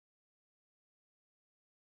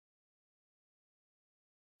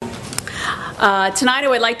Tonight I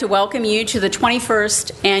would like to welcome you to the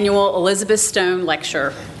 21st Annual Elizabeth Stone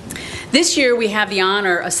Lecture. This year we have the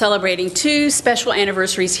honor of celebrating two special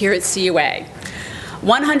anniversaries here at CUA.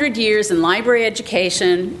 100 years in library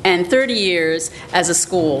education and 30 years as a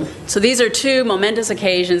school. So these are two momentous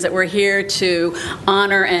occasions that we're here to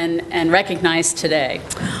honor and recognize today.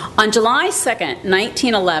 On July 2nd,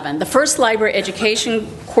 1911, the first library education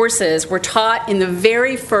courses were taught in the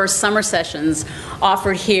very first summer sessions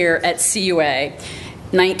offered here at CUA,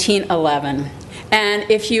 1911.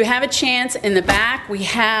 And if you have a chance, in the back we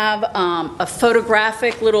have a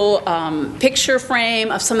photographic little picture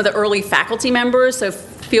frame of some of the early faculty members, so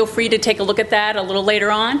feel free to take a look at that a little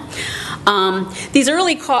later on. These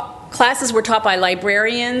early classes were taught by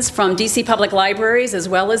librarians from DC Public Libraries as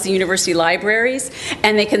well as the university libraries,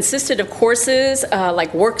 and they consisted of courses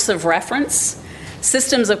like works of reference,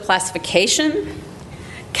 systems of classification,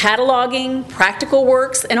 cataloging, practical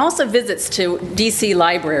works, and also visits to DC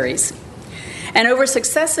libraries. And over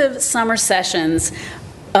successive summer sessions,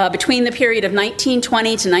 between the period of 1920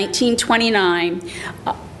 to 1929,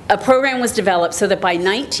 a program was developed so that by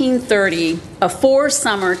 1930, a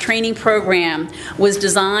 4-summer training program was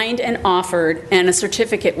designed and offered, and a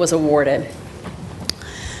certificate was awarded.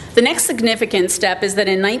 The next significant step is that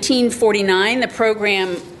in 1949, the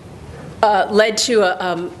program led to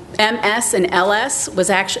a MS and LS, was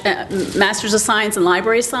actually Masters of Science in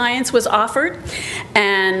Library Science was offered,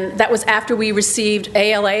 and that was after we received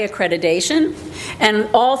ALA accreditation. And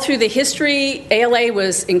all through the history, ALA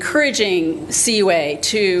was encouraging CUA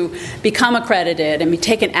to become accredited and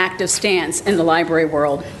take an active stance in the library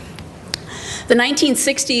world. The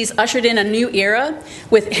 1960s ushered in a new era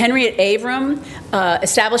with Henriette Avram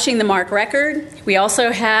establishing the MARC record. We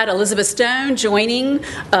also had Elizabeth Stone joining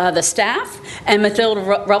the staff, and Mathilde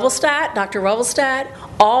Ruvelstadt, Dr. Ruvelstadt,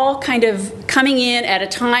 all kind of coming in at a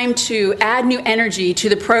time to add new energy to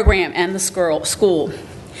the program and the school.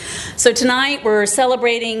 So tonight we're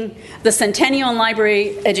celebrating the centennial in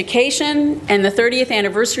library education and the 30th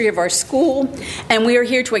anniversary of our school, and we are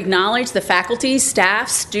here to acknowledge the faculty, staff,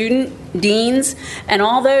 student, deans, and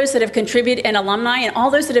all those that have contributed, and alumni, and all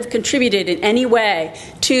those that have contributed in any way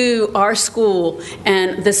to our school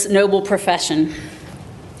and this noble profession.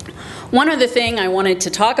 One other thing I wanted to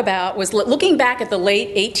talk about was looking back at the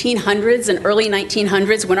late 1800s and early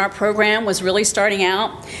 1900s when our program was really starting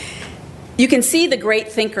out. You can see the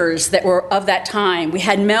great thinkers that were of that time. We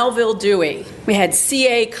had Melville Dewey, we had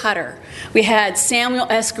C.A. Cutter, we had Samuel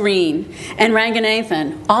S. Green, and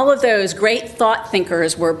Ranganathan. All of those great thought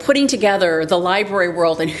thinkers were putting together the library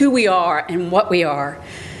world and who we are and what we are.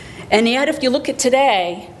 And yet, if you look at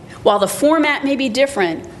today, while the format may be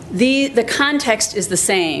different, the context is the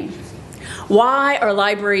same. Why are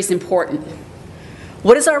libraries important?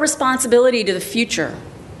 What is our responsibility to the future?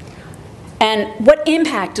 And what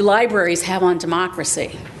impact do libraries have on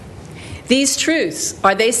democracy? These truths,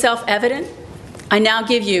 are they self-evident? I now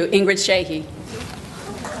give you Ingrid Sheehy.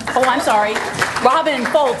 Oh, I'm sorry. Robin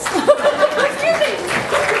Foltz. Excuse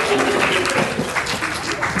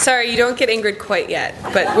me. Sorry, you don't get Ingrid quite yet,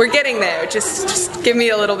 but we're getting there. Just give me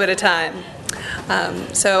a little bit of time.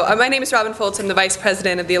 My name is Robin Foltz. I'm the Vice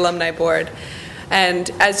President of the Alumni Board. And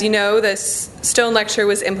as you know, this Stone Lecture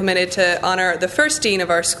was implemented to honor the first dean of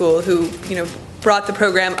our school who, brought the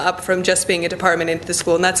program up from just being a department into the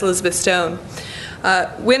school, and that's Elizabeth Stone.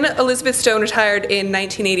 When Elizabeth Stone retired in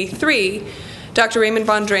 1983, Dr. Raymond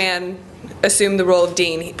Von Dran assumed the role of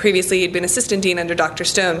dean. Previously, he'd been assistant dean under Dr.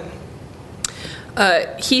 Stone.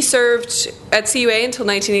 He served at CUA until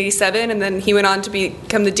 1987, and then he went on to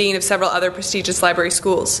become the dean of several other prestigious library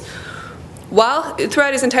schools.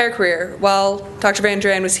 Throughout his entire career, while Dr. Van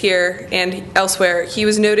Dran was here and elsewhere, he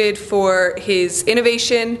was noted for his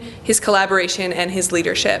innovation, his collaboration, and his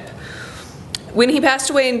leadership. When he passed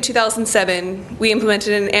away in 2007, we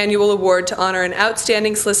implemented an annual award to honor an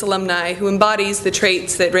outstanding SLIS alumni who embodies the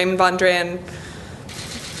traits that Raymond Von Dran,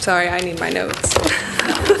 sorry, I need my notes,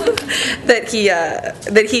 that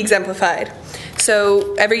he exemplified.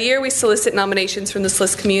 So every year we solicit nominations from the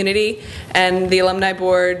SLIS community, and the Alumni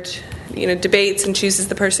Board debates and chooses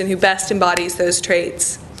the person who best embodies those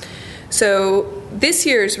traits. So this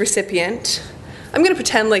year's recipient, I'm going to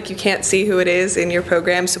pretend like you can't see who it is in your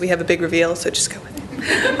program, so we have a big reveal, so just go with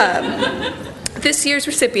it. This year's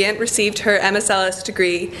recipient received her MSLS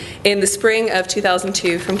degree in the spring of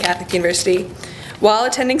 2002 from Catholic University. While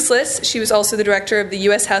attending SLIS, she was also the director of the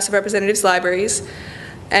U.S. House of Representatives Libraries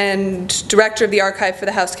and director of the archive for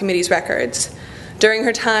the House Committee's records. During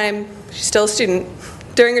her time, she's still a student,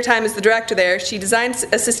 During her time as the director there, she designed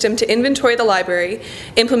a system to inventory the library,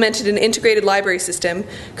 implemented an integrated library system,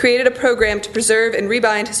 created a program to preserve and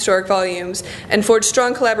rebind historic volumes, and forged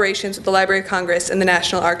strong collaborations with the Library of Congress and the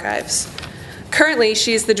National Archives. Currently,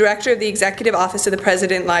 she is the director of the Executive Office of the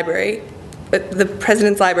President's Library,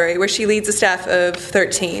 where she leads a staff of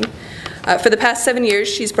 13. For the past 7 years,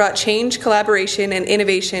 she's brought change, collaboration, and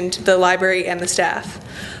innovation to the library and the staff.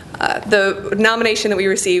 The nomination that we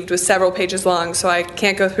received was several pages long, so I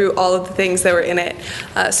can't go through all of the things that were in it.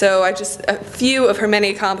 A few of her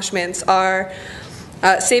many accomplishments are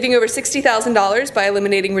saving over $60,000 by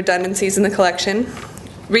eliminating redundancies in the collection,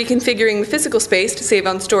 reconfiguring the physical space to save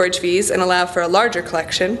on storage fees and allow for a larger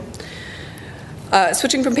collection,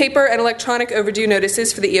 switching from paper and electronic overdue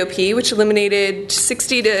notices for the EOP, which eliminated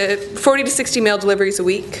 40 to 60 mail deliveries a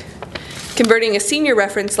week, converting a senior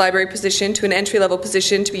reference library position to an entry-level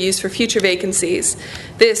position to be used for future vacancies.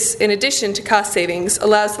 This, in addition to cost savings,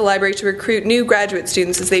 allows the library to recruit new graduate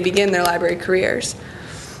students as they begin their library careers.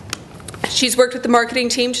 She's worked with the marketing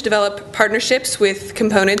team to develop partnerships with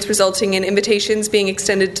components, resulting in invitations being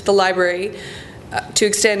extended to the library to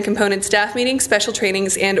extend component staff meetings, special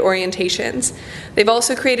trainings, and orientations. They've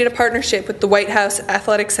also created a partnership with the White House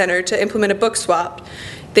Athletic Center to implement a book swap.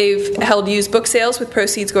 They've held used book sales with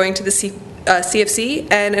proceeds going to the CFC,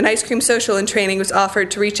 and an ice cream social and training was offered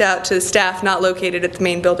to reach out to staff not located at the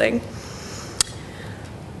main building.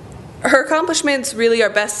 Her accomplishments really are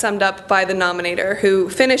best summed up by the nominator, who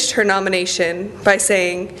finished her nomination by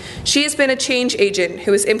saying, "She has been a change agent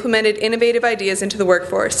who has implemented innovative ideas into the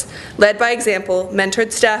workforce, led by example,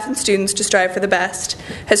 mentored staff and students to strive for the best,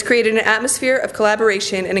 has created an atmosphere of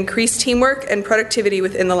collaboration and increased teamwork and productivity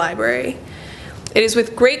within the library." It is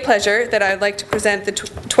with great pleasure that I would like to present the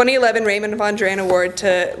 2011 Raymond von Duran Award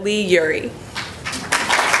to Lee Urey.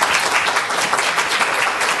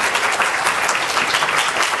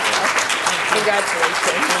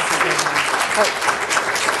 Congratulations.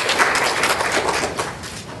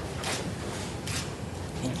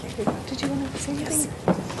 Thank you. Did you want to say anything?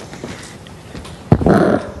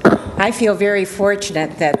 I feel very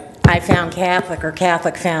fortunate that I found Catholic, or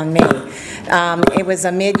Catholic found me. It was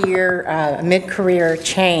a mid-career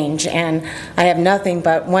change, and I have nothing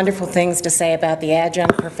but wonderful things to say about the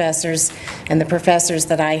adjunct professors and the professors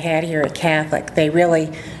that I had here at Catholic. They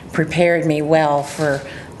really prepared me well for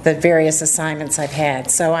the various assignments I've had.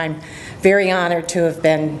 So I'm very honored to have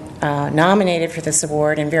been nominated for this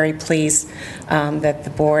award, and very pleased that the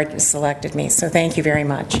board selected me. So thank you very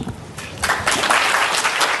much.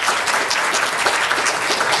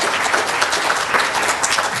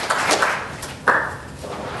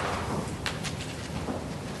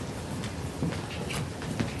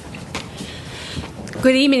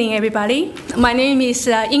 Good evening, everybody. My name is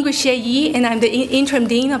Ingrid Xie Yi, and I'm the interim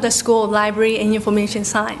dean of the School of Library and Information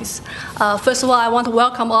Science. First of all, I want to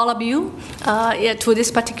welcome all of you to this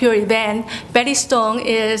particular event. Betty Stone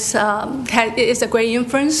is a great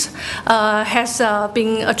influence, has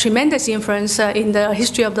been a tremendous influence in the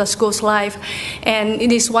history of the school's life, and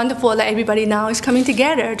it is wonderful that everybody now is coming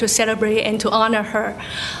together to celebrate and to honor her.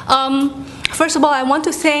 First of all, I want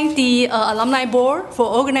to thank the Alumni Board for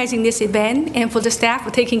organizing this event, and for the staff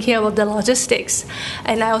for taking care of the logistics.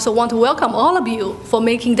 And I also want to welcome all of you for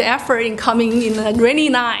making the effort in coming in a rainy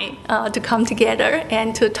night to come together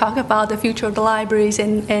and to talk about the future of the libraries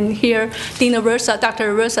and hear Dean Aversa,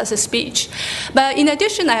 Dr. Aversa's speech. But in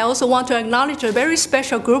addition, I also want to acknowledge a very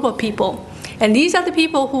special group of people. And these are the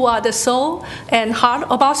people who are the soul and heart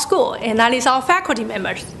of our school, and that is our faculty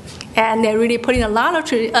members. And they're really putting a lot of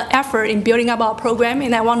effort in building up our program,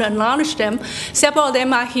 and I want to acknowledge them. Several of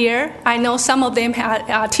them are here. I know some of them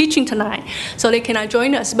are teaching tonight, so they cannot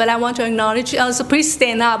join us, but I want to acknowledge, so please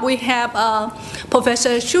stand up. We have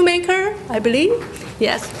Professor Shoemaker, I believe,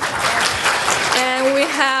 yes. And we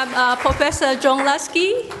have Professor John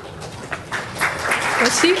Lusky.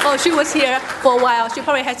 Was she? Oh, she was here for a while. She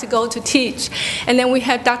probably had to go to teach. And then we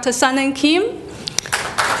have Dr. Sun Kim.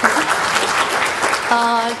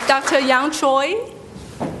 Dr. Yang Choi,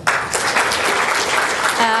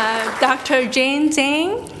 Dr. Jane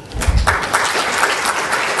Zhang,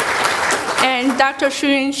 and Dr.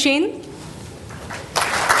 Shuren Shin.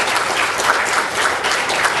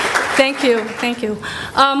 Thank you, thank you.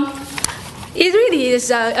 It really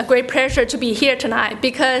is a great pleasure to be here tonight,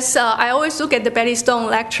 because I always look at the Betty Stone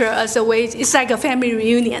lecture as a way, it's like a family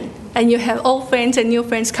reunion, and you have old friends and new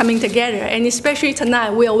friends coming together, and especially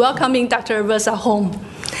tonight we are welcoming Dr. Aversa home.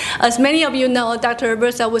 As many of you know, Dr.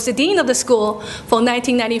 Aversa was the dean of the school from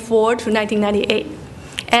 1994 to 1998.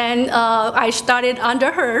 And I started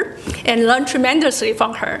under her and learned tremendously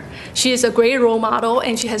from her. She is a great role model,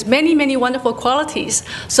 and she has many, many wonderful qualities.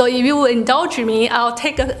 So if you will indulge me, I'll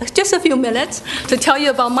take just a few minutes to tell you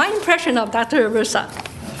about my impression of Dr. Aversa.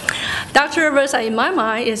 Dr. Aversa, in my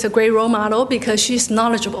mind, is a great role model because she's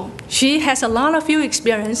knowledgeable. She has a lot of field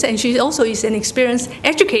experience, and she also is an experienced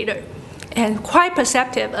educator and quite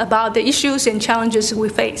perceptive about the issues and challenges we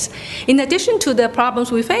face. In addition to the problems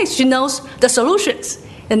we face, she knows the solutions,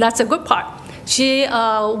 and that's a good part. She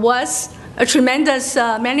was a tremendous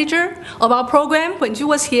manager of our program when she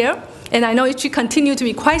was here, and I know she continued to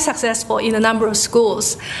be quite successful in a number of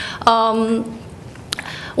schools.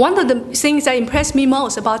 One of the things that impressed me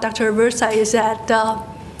most about Dr. Aversa is that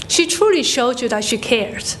she truly showed you that she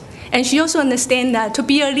cares. And she also understands that to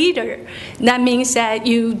be a leader, that means that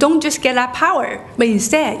you don't just get that power, but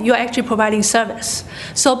instead you're actually providing service.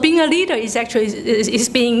 So being a leader is actually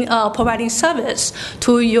being providing service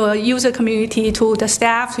to your user community, to the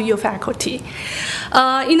staff, to your faculty.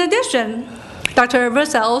 In addition, Dr.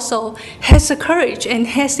 Aversa also has the courage and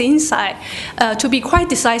has the insight to be quite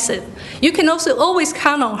decisive. You can also always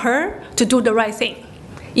count on her to do the right thing.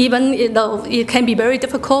 Even though it can be very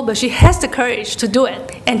difficult, but she has the courage to do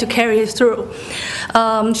it and to carry it through.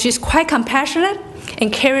 She's quite compassionate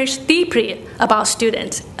and cares deeply about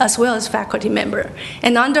students as well as faculty member.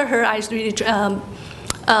 And under her, I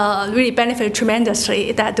really benefited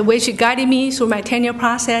tremendously that the way she guided me through my tenure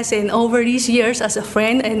process and over these years as a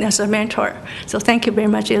friend and as a mentor. So thank you very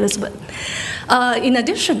much, Elizabeth. In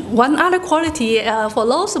addition, one other quality for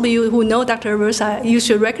those of you who know Dr. Aversa, you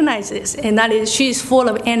should recognize this, and that is she is full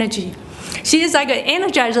of energy. She is like an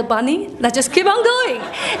energizer bunny that just keep on going.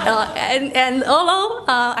 And although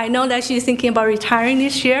I know that she's thinking about retiring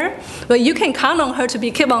this year, but you can count on her to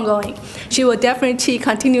keep on going. She will definitely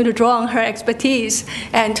continue to draw on her expertise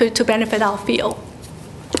and to benefit our field.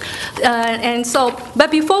 But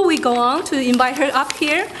before we go on to invite her up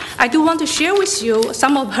here, I do want to share with you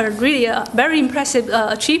some of her really very impressive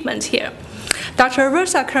achievements here. Dr.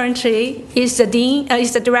 Aversa currently is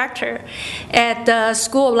the director at the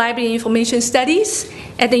School of Library and Information Studies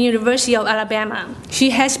at the University of Alabama.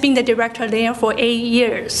 She has been the director there for 8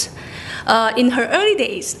 years. In her early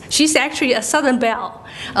days, she's actually a Southern Belle.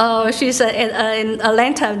 She's an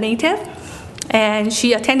Atlanta native, and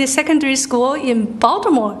she attended secondary school in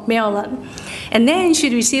Baltimore, Maryland. And then she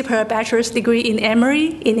received her bachelor's degree in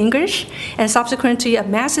Emory in English, and subsequently a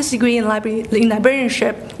master's degree in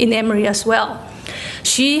librarianship in Emory as well.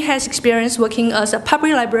 She has experience working as a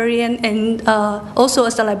public librarian and also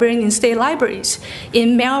as a librarian in state libraries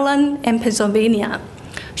in Maryland and Pennsylvania.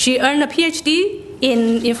 She earned a PhD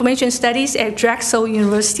in information studies at Drexel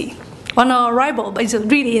University. On our arrival, but it's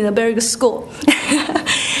really in a very good school.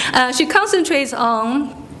 She concentrated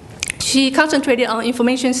on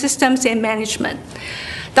information systems and management.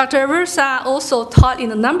 Dr. Aversa also taught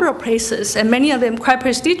in a number of places, and many of them quite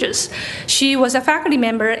prestigious. She was a faculty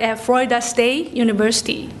member at Florida State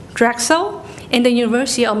University, Drexel, and the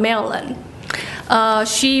University of Maryland.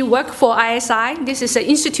 She worked for ISI. This is the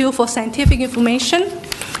Institute for Scientific Information,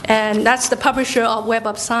 and that's the publisher of Web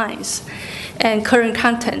of Science and Current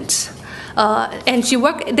Contents. And she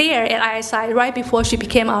worked there at ISI right before she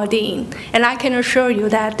became our dean. And I can assure you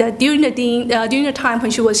that during the time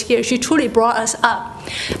when she was here, she truly brought us up,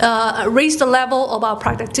 raised the level of our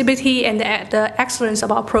productivity and the excellence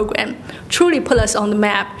of our program, truly put us on the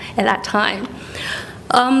map at that time.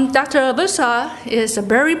 Dr. Aversa is a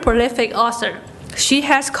very prolific author. She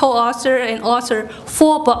has co-authored and authored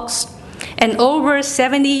 4 books and over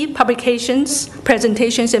 70 publications,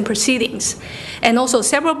 presentations, and proceedings, and also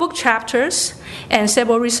several book chapters and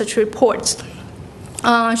several research reports.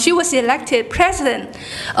 She was elected president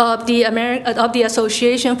of the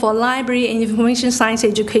Association for Library and Information Science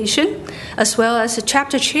Education, as well as a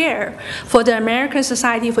chapter chair for the American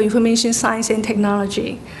Society for Information Science and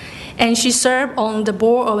Technology. And she served on the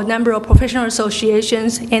board of a number of professional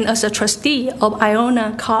associations and as a trustee of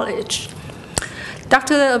Iona College.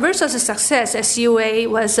 Dr. Aversa's success at COA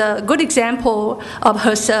was a good example of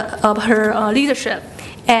her leadership,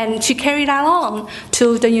 and she carried that on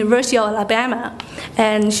to the University of Alabama.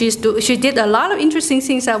 And she did a lot of interesting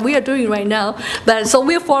things that we are doing right now, but so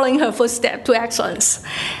we're following her footsteps to excellence.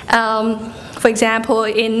 For example,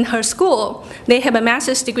 in her school, they have a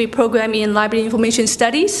master's degree program in library information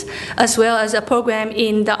studies, as well as a program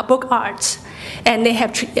in the book arts. And they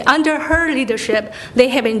have, under her leadership, they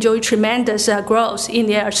have enjoyed tremendous growth in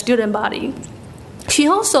their student body. She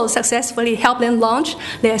also successfully helped them launch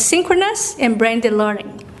their synchronous and branded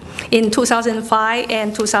learning in 2005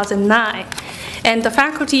 and 2009. And the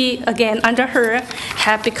faculty, again, under her,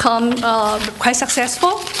 have become quite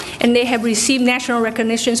successful, and they have received national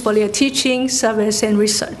recognitions for their teaching, service, and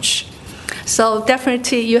research. So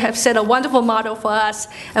definitely you have set a wonderful model for us,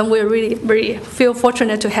 and we're really, really feel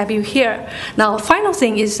fortunate to have you here. Now, final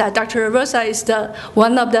thing is that Dr. Aversa is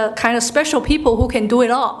one of the kind of special people who can do it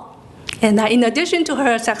all. And in addition to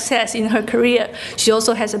her success in her career, she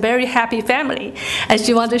also has a very happy family, as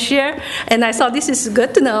she wants to share. And I thought this is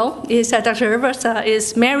good to know, is that Dr. Aversa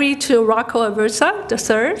is married to Rocco Aversa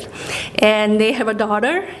III, and they have a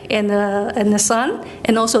daughter and a son,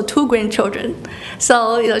 and also 2 grandchildren.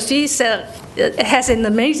 So she has an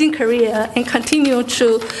amazing career and continue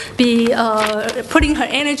to be putting her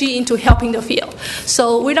energy into helping the field.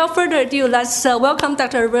 So without further ado, let's welcome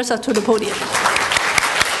Dr. Aversa to the podium.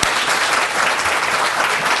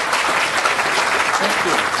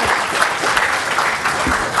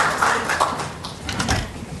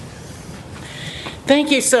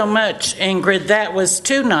 Thank you so much, Ingrid. That was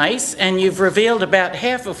too nice, and you've revealed about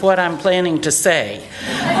half of what I'm planning to say.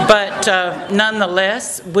 But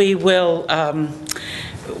nonetheless, we will, I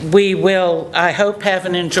hope, have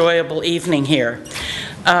an enjoyable evening here.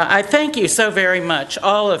 I thank you so very much,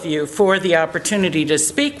 all of you, for the opportunity to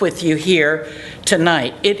speak with you here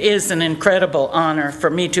tonight. It is an incredible honor for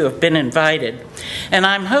me to have been invited, and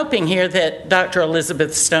I'm hoping here that Dr.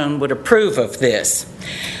 Elizabeth Stone would approve of this.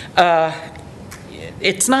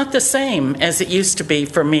 It's not the same as it used to be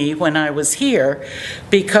for me when I was here,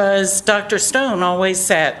 because Dr. Stone always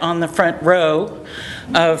sat on the front row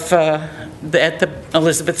of at the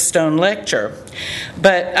Elizabeth Stone lecture.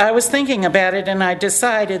 But I was thinking about it, and I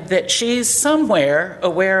decided that she's somewhere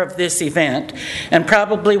aware of this event and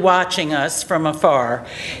probably watching us from afar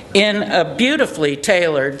in a beautifully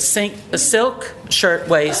tailored silk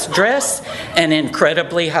shirtwaist dress and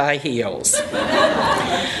incredibly high heels.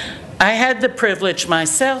 I had the privilege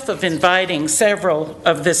myself of inviting several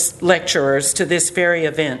of the lecturers to this very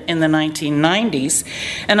event in the 1990s,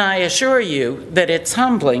 and I assure you that it's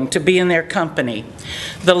humbling to be in their company.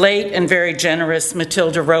 The late and very generous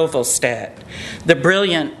Matilda Rovelstadt, the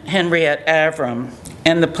brilliant Henriette Avram,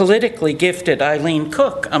 and the politically gifted Eileen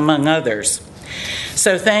Cook, among others.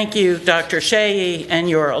 So thank you, Dr. Shea and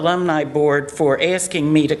your alumni board, for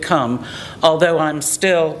asking me to come, although I'm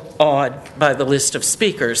still awed by the list of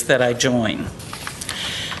speakers that I join.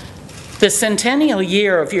 The centennial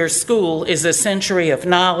year of your school is a century of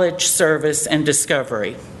knowledge, service, and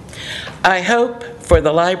discovery. I hope for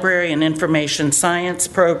the Library and Information Science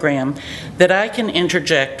program that I can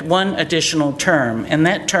interject one additional term, and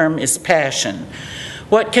that term is passion.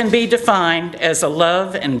 What can be defined as a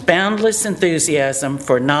love and boundless enthusiasm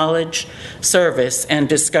for knowledge, service, and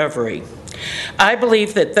discovery. I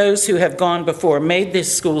believe that those who have gone before made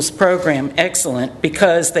this school's program excellent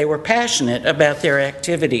because they were passionate about their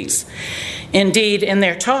activities. Indeed, in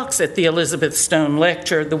their talks at the Elizabeth Stone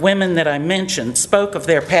Lecture, the women that I mentioned spoke of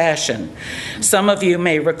their passion. Some of you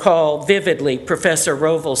may recall vividly Professor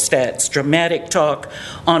Rovelstadt's dramatic talk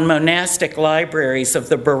on monastic libraries of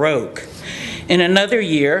the Baroque. In another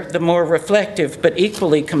year, the more reflective but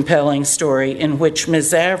equally compelling story in which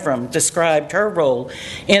Ms. Avram described her role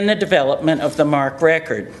in the development of the MARC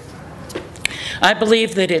record. I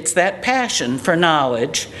believe that it's that passion for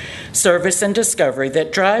knowledge, service, and discovery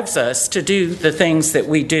that drives us to do the things that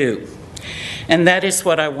we do. And that is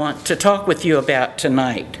what I want to talk with you about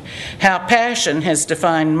tonight. How passion has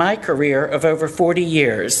defined my career of over 40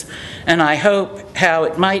 years, and I hope how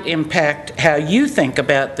it might impact how you think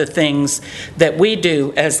about the things that we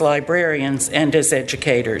do as librarians and as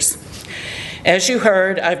educators. As you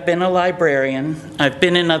heard, I've been a librarian, I've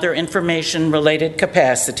been in other information-related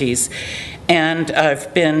capacities, and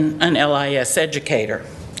I've been an LIS educator.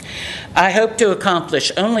 I hope to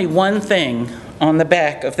accomplish only one thing on the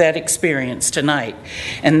back of that experience tonight,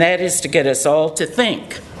 and that is to get us all to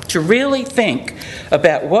think, to really think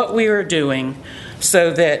about what we are doing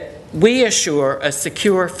so that we assure a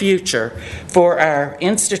secure future for our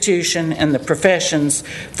institution and the professions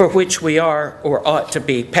for which we are or ought to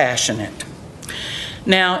be passionate.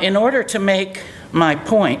 Now, in order to make my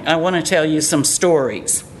point, I want to tell you some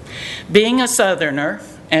stories. Being a Southerner,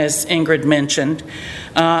 as Ingrid mentioned,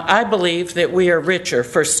 I believe that we are richer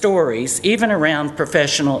for stories, even around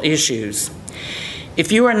professional issues.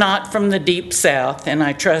 If you are not from the Deep South, and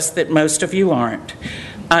I trust that most of you aren't,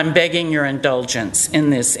 I'm begging your indulgence in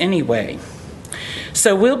this anyway.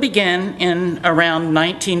 So we'll begin in around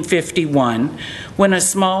 1951, when a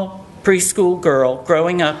small preschool girl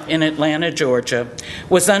growing up in Atlanta, Georgia,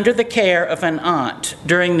 was under the care of an aunt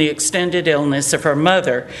during the extended illness of her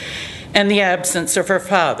mother and the absence of her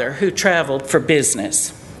father, who traveled for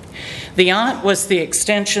business. The aunt was the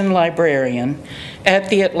extension librarian at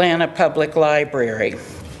the Atlanta Public Library.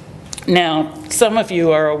 Now, some of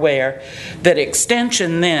you are aware that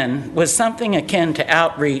extension then was something akin to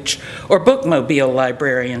outreach or bookmobile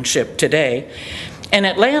librarianship today. And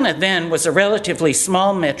Atlanta then was a relatively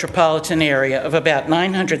small metropolitan area of about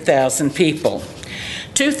 900,000 people.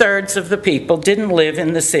 2/3 of the people didn't live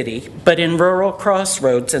in the city, but in rural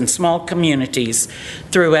crossroads and small communities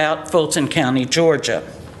throughout Fulton County, Georgia.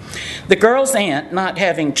 The girl's aunt, not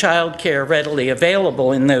having child care readily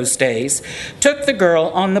available in those days, took the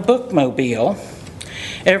girl on the bookmobile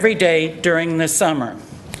every day during the summer.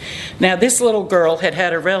 Now, this little girl had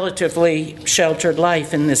had a relatively sheltered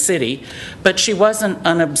life in the city, but she wasn't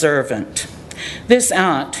unobservant. This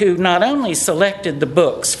aunt, who not only selected the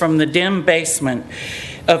books from the dim basement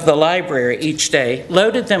of the library each day,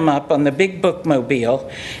 loaded them up on the big bookmobile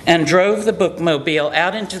and drove the bookmobile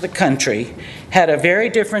out into the country, had a very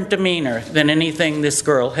different demeanor than anything this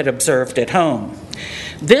girl had observed at home.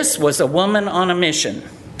 This was a woman on a mission,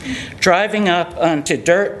 driving up onto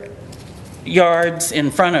dirt yards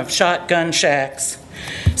in front of shotgun shacks,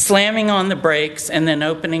 slamming on the brakes, and then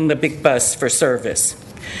opening the big bus for service.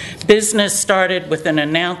 Business started with an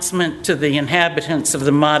announcement to the inhabitants of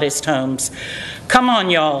the modest homes. Come on,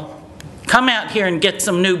 y'all. Come out here and get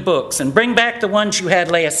some new books and bring back the ones you had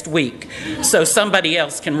last week so somebody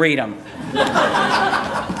else can read them.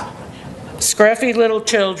 Scruffy little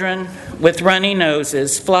children with runny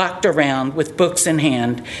noses flocked around with books in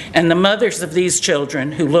hand, and the mothers of these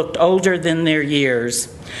children, who looked older than their years,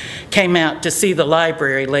 came out to see the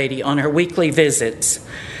library lady on her weekly visits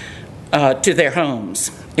to their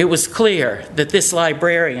homes. It was clear that this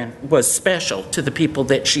librarian was special to the people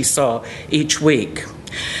that she saw each week.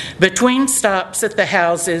 Between stops at the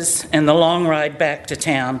houses and the long ride back to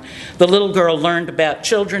town, the little girl learned about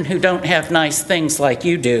children who don't have nice things like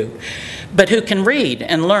you do, but who can read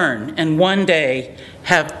and learn and one day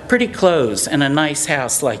have pretty clothes and a nice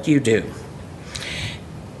house like you do.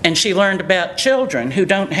 And she learned about children who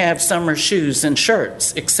don't have summer shoes and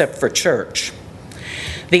shirts except for church.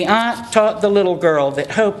 The aunt taught the little girl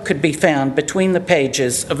that hope could be found between the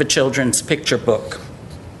pages of a children's picture book.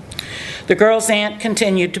 The girl's aunt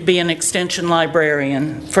continued to be an extension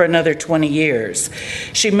librarian for another 20 years.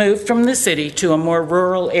 She moved from the city to a more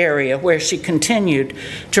rural area where she continued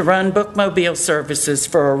to run bookmobile services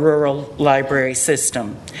for a rural library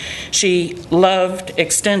system. She loved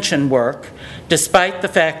extension work, despite the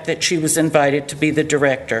fact that she was invited to be the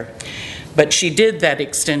director. But she did that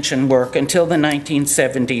extension work until the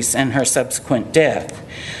 1970s and her subsequent death.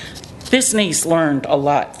 This niece learned a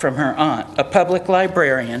lot from her aunt, a public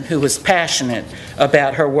librarian who was passionate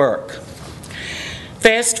about her work.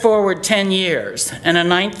 Fast forward 10 years, and a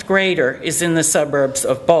 9th grader is in the suburbs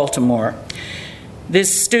of Baltimore.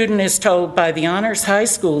 This student is told by the honors high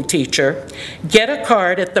school teacher, "Get a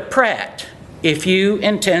card at the Pratt if you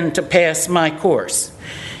intend to pass my course.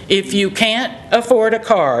 If you can't afford a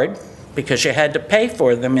card," because you had to pay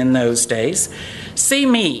for them in those days, "see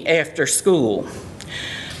me after school."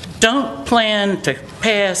 "Don't plan to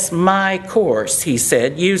pass my course," he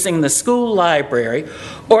said, "using the school library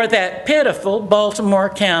or that pitiful Baltimore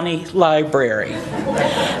County library."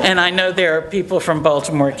 And I know there are people from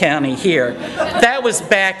Baltimore County here. That was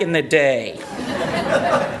back in the day.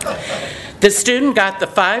 The student got the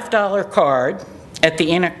 $5 card at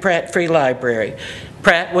the Enoch Pratt Free Library.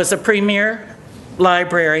 Pratt was a premier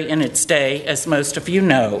library in its day, as most of you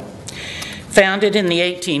know. Founded in the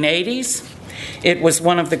 1880s, it was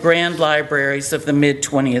one of the grand libraries of the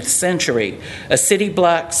mid-20th century, a city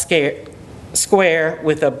block square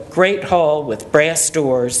with a great hall with brass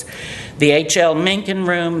doors, the H.L. Mencken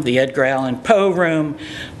Room, the Edgar Allan Poe Room,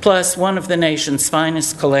 plus one of the nation's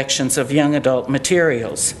finest collections of young adult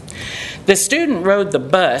materials. The student rode the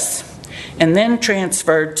bus and then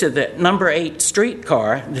transferred to the number 8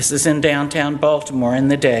 streetcar, this is in downtown Baltimore in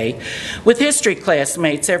the day, with history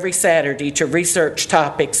classmates every Saturday to research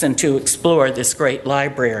topics and to explore this great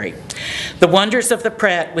library. The wonders of the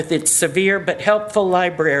Pratt with its severe but helpful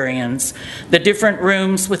librarians, the different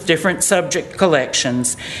rooms with different subject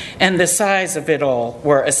collections, and the size of it all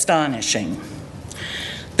were astonishing.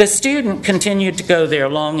 The student continued to go there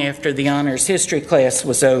long after the honors history class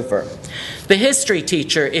was over. The history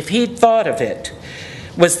teacher, if he'd thought of it,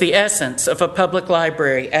 was the essence of a public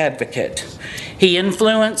library advocate. He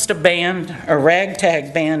influenced a band, a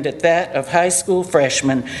ragtag band at that of high school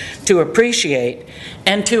freshmen, to appreciate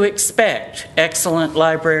and to expect excellent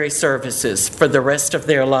library services for the rest of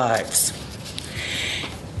their lives.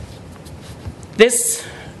 This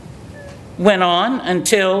went on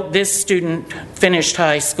until this student finished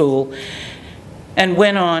high school and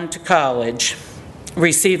went on to college,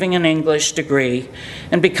 receiving an English degree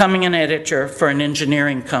and becoming an editor for an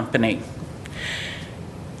engineering company.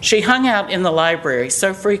 She hung out in the library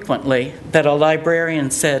so frequently that a librarian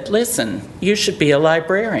said, "Listen, you should be a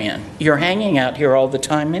librarian. You're hanging out here all the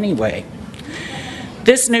time anyway."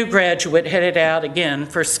 This new graduate headed out again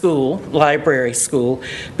for school, library school,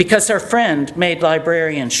 because her friend made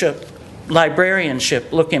librarianship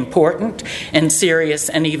look important and serious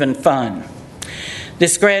and even fun.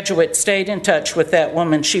 This graduate stayed in touch with that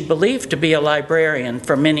woman she believed to be a librarian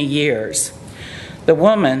for many years. The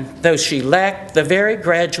woman, though she lacked the very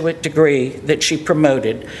graduate degree that she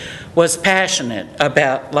promoted, was passionate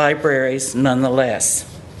about libraries nonetheless.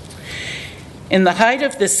 In the height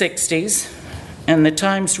of the 60s, and the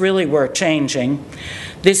times really were changing,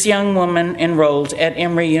 this young woman enrolled at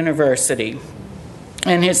Emory University.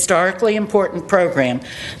 An historically important program,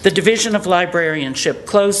 the Division of Librarianship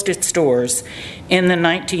closed its doors in the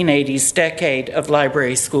 1980s decade of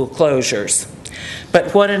library school closures.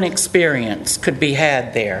 But what an experience could be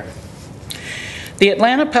had there. The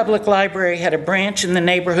Atlanta Public Library had a branch in the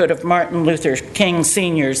neighborhood of Martin Luther King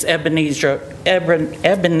Sr.'s Ebenezer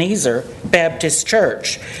Baptist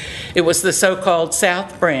Church. It was the so-called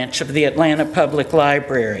South Branch of the Atlanta Public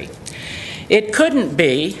Library. It couldn't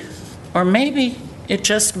be, or maybe it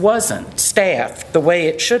just wasn't, staffed the way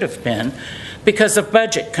it should have been because of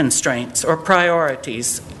budget constraints or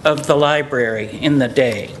priorities of the library in the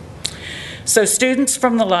day. So students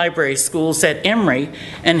from the library schools at Emory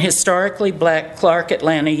and historically black Clark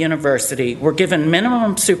Atlanta University were given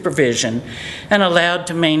minimum supervision and allowed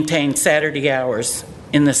to maintain Saturday hours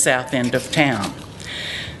in the south end of town.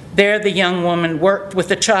 There, the young woman worked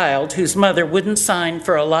with a child whose mother wouldn't sign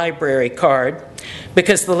for a library card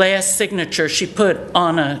because the last signature she put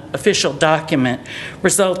on an official document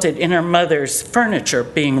resulted in her mother's furniture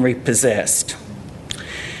being repossessed.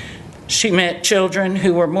 She met children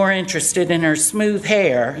who were more interested in her smooth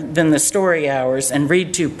hair than the story hours and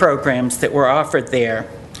read-to programs that were offered there.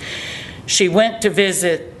 She went to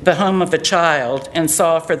visit the home of a child and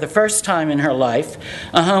saw for the first time in her life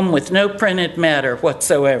a home with no printed matter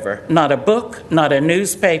whatsoever, not a book, not a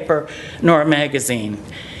newspaper, nor a magazine.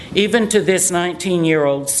 Even to this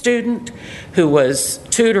 19-year-old student who was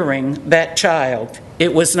tutoring that child,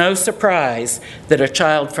 it was no surprise that a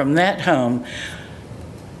child from that home,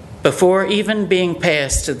 before even being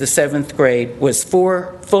passed to the 7th grade, was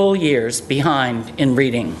 4 full years behind in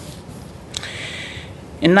reading.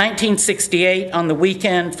 In 1968, on the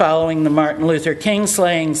weekend following the Martin Luther King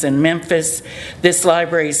slayings in Memphis, this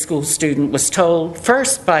library school student was told,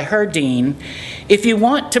 first by her dean, "If you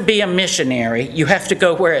want to be a missionary, you have to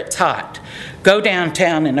go where it's hot. Go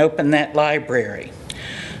downtown and open that library."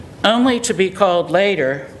 Only to be called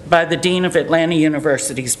later by the dean of Atlanta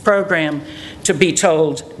University's program to be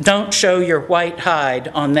told, "Don't show your white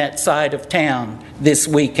hide on that side of town this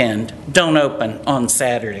weekend. Don't open on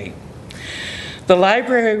Saturday." The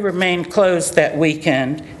library remained closed that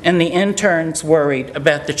weekend, and the interns worried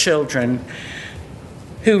about the children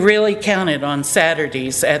who really counted on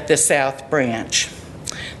Saturdays at the South Branch.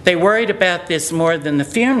 They worried about this more than the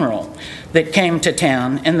funeral that came to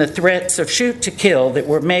town and the threats of shoot to kill that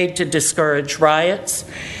were made to discourage riots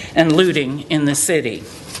and looting in the city.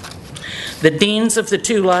 The deans of the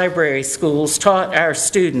 2 library schools taught our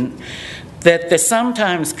student that the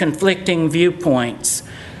sometimes conflicting viewpoints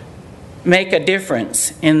make a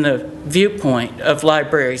difference in the viewpoint of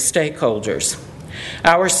library stakeholders.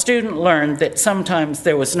 Our student learned that sometimes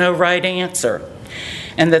there was no right answer,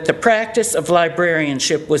 and that the practice of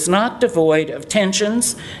librarianship was not devoid of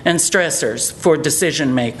tensions and stressors for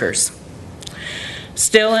decision makers.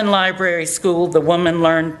 Still in library school, the woman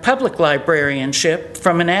learned public librarianship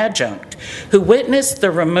from an adjunct who witnessed the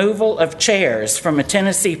removal of chairs from a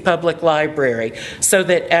Tennessee public library so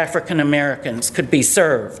that African Americans could be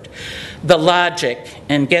served. The logic,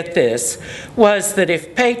 and get this, was that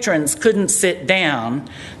if patrons couldn't sit down,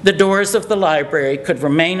 the doors of the library could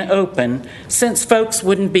remain open since folks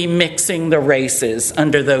wouldn't be mixing the races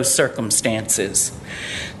under those circumstances.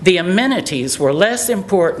 The amenities were less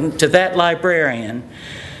important to that librarian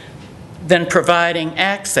than providing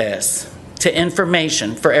access to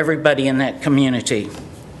information for everybody in that community.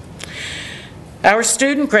 Our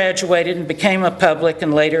student graduated and became a public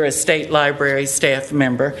and later a state library staff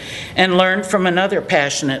member and learned from another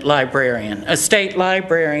passionate librarian, a state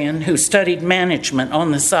librarian who studied management on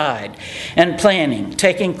the side and planning,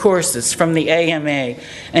 taking courses from the AMA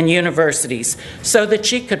and universities so that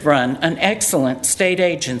she could run an excellent state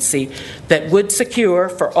agency that would secure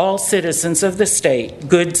for all citizens of the state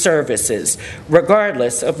good services,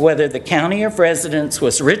 regardless of whether the county of residence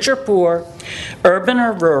was rich or poor, urban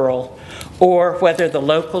or rural, or whether the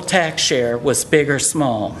local tax share was big or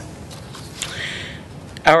small.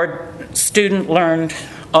 Our student learned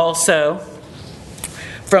also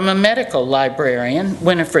from a medical librarian,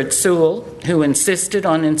 Winifred Sewell, who insisted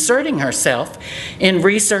on inserting herself in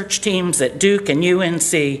research teams at Duke and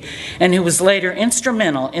UNC, and who was later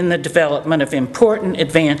instrumental in the development of important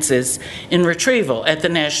advances in retrieval at the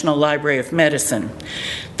National Library of Medicine.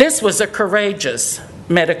 This was a courageous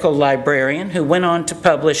medical librarian who went on to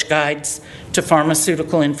publish guides to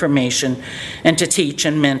pharmaceutical information and to teach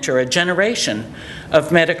and mentor a generation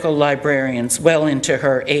of medical librarians well into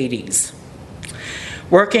her 80s.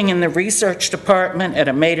 Working in the research department at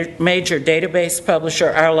a major database publisher,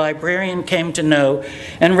 our librarian came to know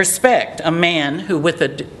and respect a man who, with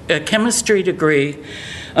a chemistry degree,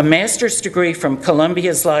 a master's degree from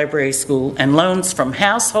Columbia's Library School, and loans from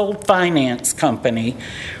Household Finance Company,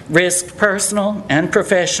 risked personal and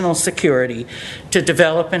professional security to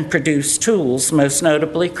develop and produce tools, most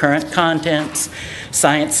notably Current Contents,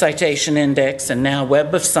 Science Citation Index, and now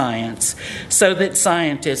Web of Science, so that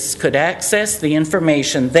scientists could access the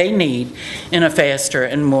information they need in a faster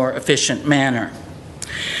and more efficient manner.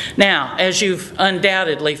 Now, as you've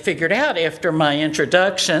undoubtedly figured out after my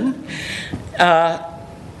introduction,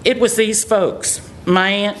 it was these folks, my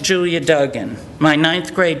Aunt Julia Duggan, my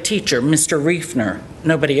 9th grade teacher, Mr. Riefner,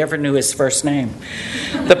 nobody ever knew his first name,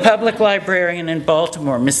 the public librarian in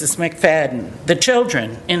Baltimore, Mrs. McFadden, the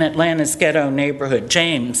children in Atlanta's ghetto neighborhood,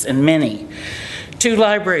 James and Minnie, 2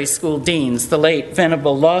 library school deans, the late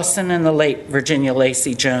Venable Lawson and the late Virginia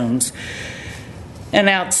Lacey Jones, and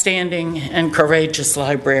outstanding and courageous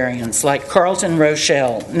librarians like Carlton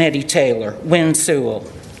Rochelle, Nettie Taylor, Wynn Sewell,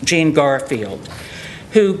 Jean Garfield,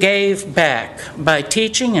 who gave back by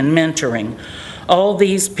teaching and mentoring. All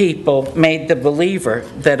these people made the believer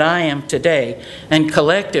that I am today and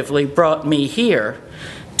collectively brought me here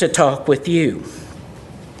to talk with you.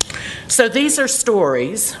 So these are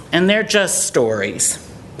stories, and they're just stories.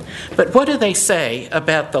 But what do they say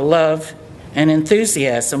about the love and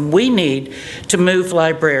enthusiasm we need to move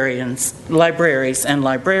libraries and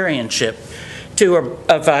librarianship to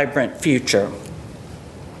a vibrant future?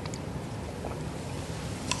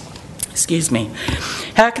 Excuse me.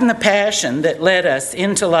 How can the passion that led us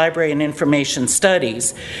into library and information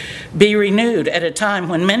studies be renewed at a time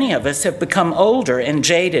when many of us have become older and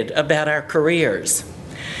jaded about our careers?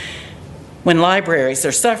 When libraries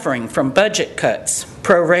are suffering from budget cuts,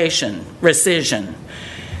 proration, rescission,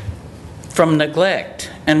 from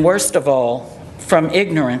neglect, and worst of all, from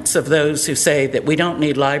ignorance of those who say that we don't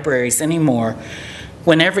need libraries anymore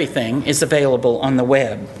when everything is available on the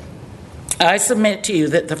web. I submit to you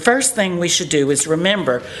that the first thing we should do is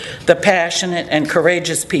remember the passionate and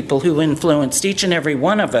courageous people who influenced each and every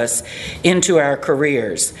one of us into our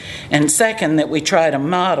careers. And second, that we try to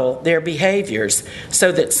model their behaviors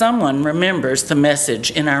so that someone remembers the message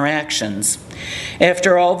in our actions.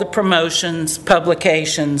 After all the promotions,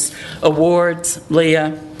 publications, awards,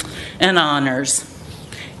 Leah, and honors,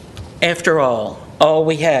 after all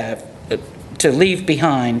we have to leave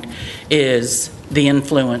behind is the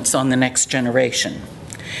influence on the next generation.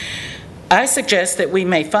 I suggest that we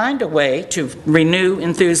may find a way to renew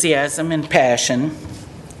enthusiasm and passion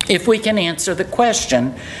if we can answer the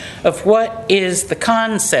question of what is the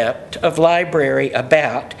concept of library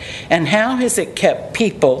about and how has it kept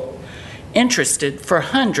people interested for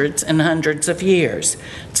hundreds and hundreds of years.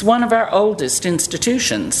 It's one of our oldest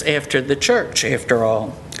institutions after the church, after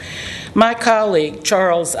all. My colleague,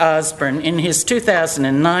 Charles Osborne, in his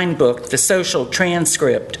 2009 book, The Social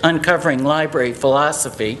Transcript, Uncovering Library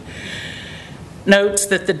Philosophy, notes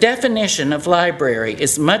that the definition of library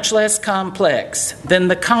is much less complex than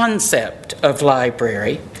the concept of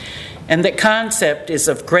library, and that concept is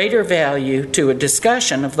of greater value to a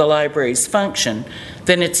discussion of the library's function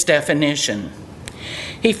than its definition.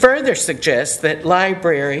 He further suggests that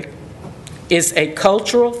library is a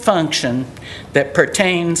cultural function that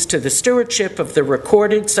pertains to the stewardship of the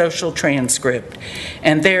recorded social transcript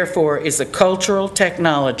and therefore is a cultural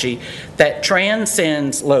technology that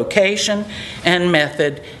transcends location and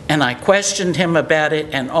method, and I questioned him about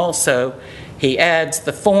it, and also He adds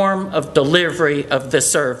the form of delivery of the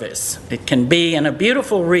service. It can be in a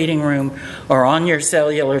beautiful reading room or on your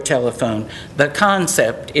cellular telephone. The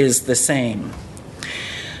concept is the same.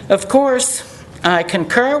 Of course, I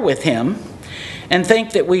concur with him and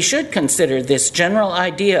think that we should consider this general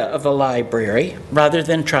idea of a library rather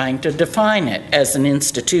than trying to define it as an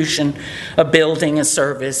institution, a building, a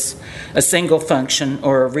service, a single function,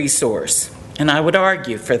 or a resource. And I would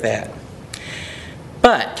argue for that.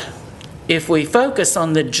 But if we focus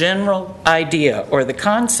on the general idea or the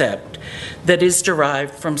concept that is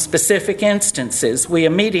derived from specific instances, we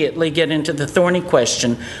immediately get into the thorny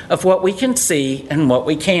question of what we can see and what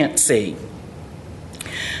we can't see.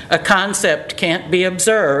 A concept can't be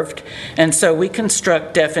observed, and so we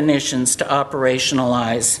construct definitions to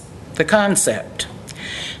operationalize the concept.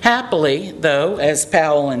 Happily, though, as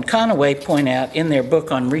Powell and Conaway point out in their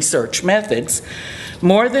book on research methods,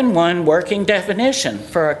 more than one working definition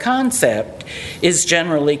for a concept is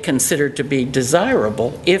generally considered to be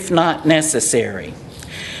desirable, if not necessary.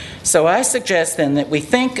 So I suggest then that we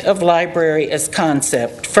think of library as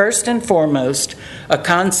concept, first and foremost, a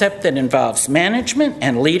concept that involves management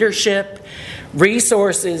and leadership,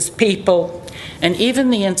 resources, people, and even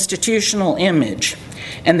the institutional image,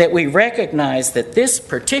 and that we recognize that this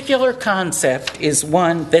particular concept is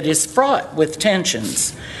one that is fraught with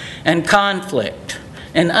tensions and conflict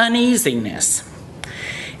and uneasiness.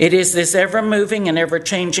 It is this ever-moving and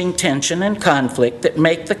ever-changing tension and conflict that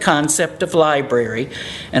make the concept of library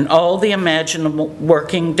and all the imaginable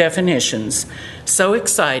working definitions so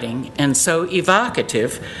exciting and so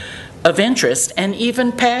evocative of interest and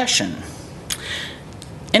even passion.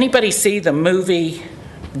 Anybody see the movie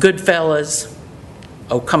Goodfellas?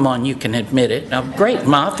 Oh, come on, you can admit it. A great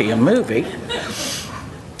mafia movie.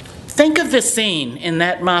 Think of the scene in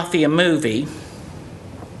that mafia movie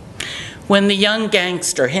when the young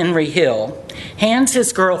gangster Henry Hill hands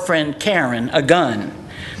his girlfriend Karen a gun.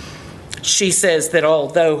 She says that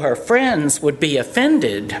although her friends would be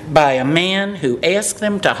offended by a man who asked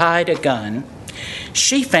them to hide a gun,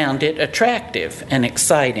 she found it attractive and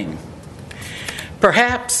exciting.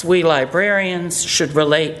 Perhaps we librarians should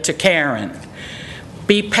relate to Karen,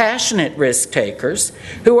 be passionate risk takers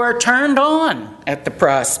who are turned on at the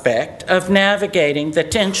prospect of navigating the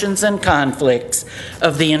tensions and conflicts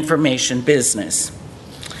of the information business.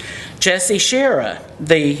 Jesse Shera,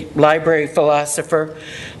 the library philosopher,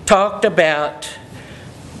 talked about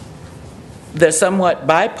the somewhat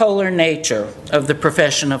bipolar nature of the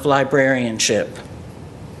profession of librarianship.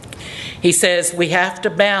 He says we have to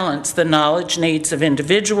balance the knowledge needs of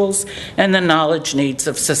individuals and the knowledge needs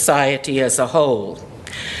of society as a whole.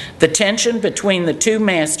 The tension between the two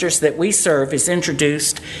masters that we serve is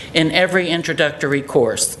introduced in every introductory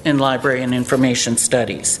course in library and information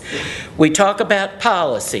studies. We talk about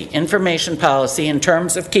policy, information policy, in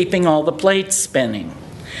terms of keeping all the plates spinning,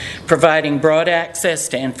 providing broad access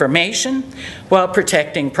to information while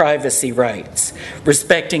protecting privacy rights,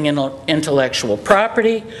 respecting intellectual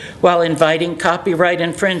property while inviting copyright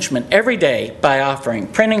infringement every day by offering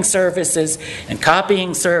printing services and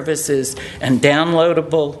copying services and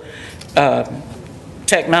downloadable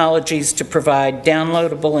technologies to provide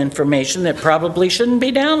downloadable information that probably shouldn't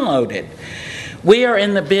be downloaded. We are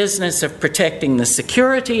in the business of protecting the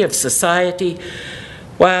security of society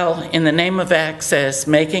while, in the name of access,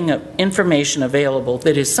 making information available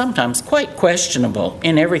that is sometimes quite questionable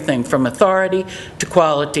in everything from authority to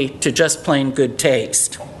quality to just plain good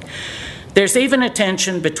taste. There's even a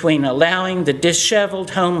tension between allowing the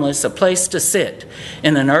disheveled homeless a place to sit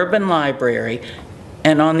in an urban library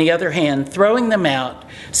and, on the other hand, throwing them out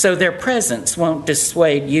so their presence won't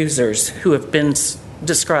dissuade users who have been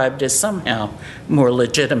described as somehow more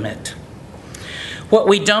legitimate. What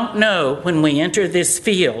we don't know when we enter this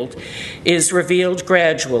field is revealed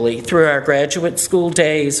gradually through our graduate school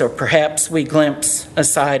days, or perhaps we glimpse a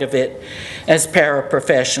side of it as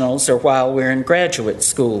paraprofessionals or while we're in graduate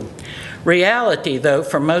school. Reality, though,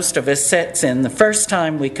 for most of us sets in the first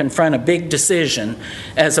time we confront a big decision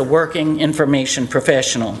as a working information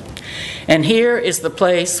professional. And here is the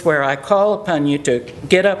place where I call upon you to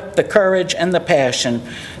get up the courage and the passion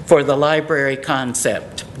for the library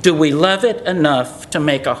concept. Do we love it enough to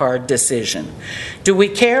make a hard decision? Do we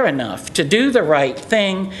care enough to do the right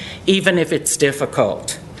thing, even if it's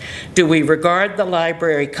difficult? Do we regard the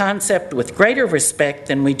library concept with greater respect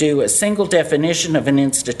than we do a single definition of an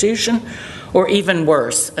institution, or even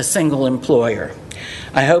worse, a single employer?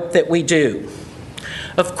 I hope that we do.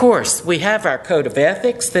 Of course, we have our code of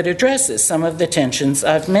ethics that addresses some of the tensions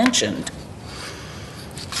I've mentioned.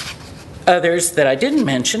 Others that I didn't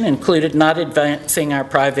mention included not advancing our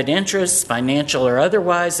private interests, financial or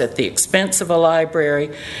otherwise, at the expense of a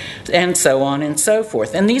library, and so on and so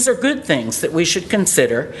forth. And these are good things that we should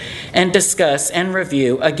consider and discuss and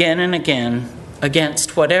review again and again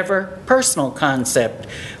against whatever personal concept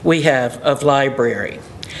we have of library.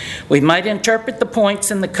 We might interpret the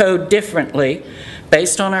points in the code differently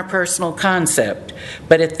based on our personal concept,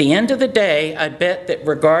 but at the end of the day, I bet that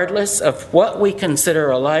regardless of what we consider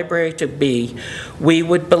a library to be, we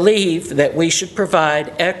would believe that we should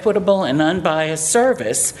provide equitable and unbiased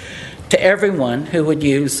service to everyone who would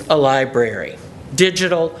use a library,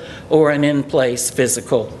 digital or an in-place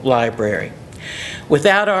physical library.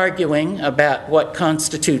 Without arguing about what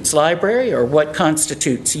constitutes library or what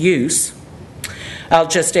constitutes use, I'll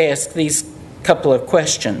just ask these couple of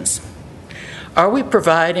questions. Are we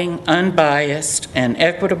providing unbiased and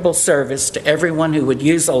equitable service to everyone who would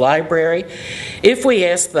use a library if we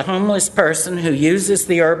ask the homeless person who uses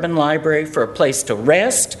the urban library for a place to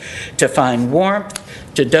rest, to find warmth,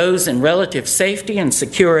 to doze in relative safety and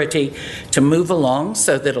security, to move along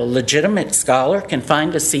so that a legitimate scholar can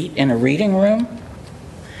find a seat in a reading room?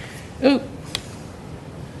 Ooh.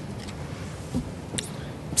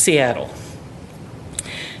 Seattle.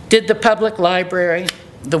 Did the public library,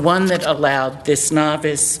 the one that allowed this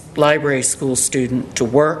novice library school student to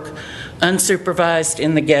work unsupervised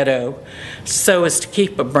in the ghetto so as to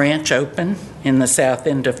keep a branch open in the south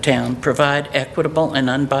end of town, provide equitable and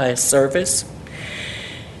unbiased service?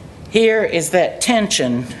 Here is that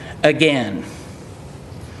tension again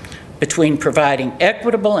between providing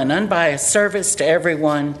equitable and unbiased service to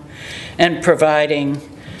everyone and providing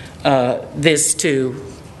this to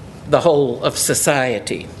the whole of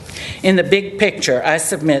society. In the big picture, I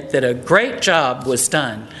submit that a great job was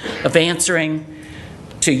done of answering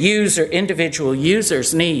to individual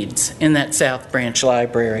users' needs in that South Branch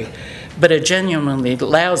Library, but a genuinely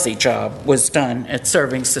lousy job was done at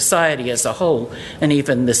serving society as a whole and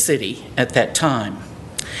even the city at that time.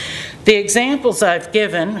 The examples I've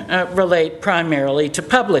given relate primarily to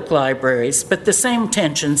public libraries, but the same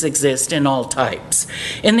tensions exist in all types.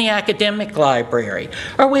 In the academic library,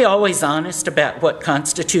 are we always honest about what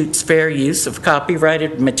constitutes fair use of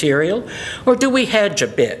copyrighted material, or do we hedge a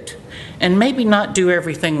bit and maybe not do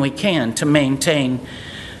everything we can to maintain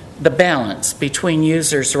the balance between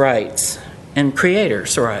users' rights and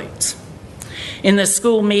creators' rights? In the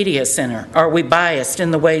school media center, are we biased in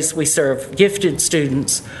the ways we serve gifted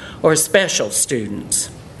students or special students?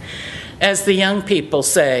 As the young people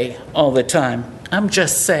say all the time, I'm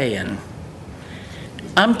just saying.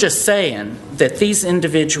 I'm just saying that these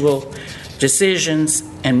individual decisions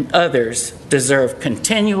and others deserve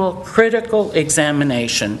continual critical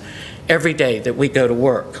examination every day that we go to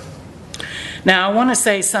work. Now, I want to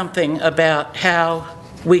say something about how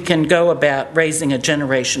we can go about raising a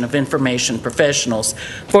generation of information professionals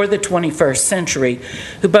for the 21st century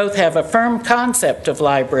who both have a firm concept of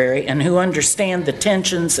library and who understand the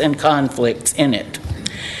tensions and conflicts in it.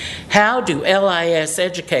 How do LIS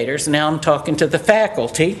educators, now I'm talking to the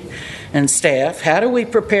faculty and staff, how do we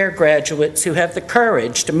prepare graduates who have the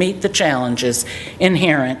courage to meet the challenges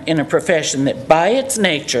inherent in a profession that by its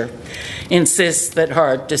nature insists that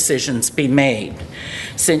hard decisions be made?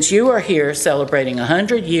 Since you are here celebrating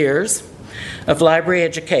 100 years of library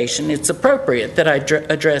education, it's appropriate that I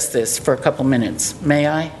address this for a couple minutes. May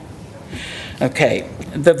I? Okay.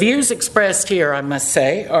 The views expressed here, I must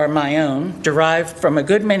say, are my own, derived from a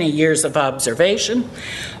good many years of observation,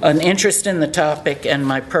 an interest in the topic, and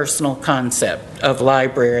my personal concept of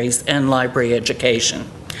libraries and library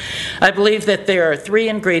education. I believe that there are 3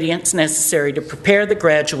 ingredients necessary to prepare the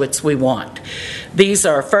graduates we want. These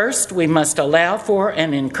are: first, we must allow for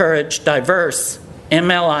and encourage diverse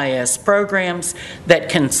MLIS programs that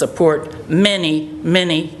can support many,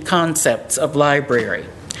 many concepts of library.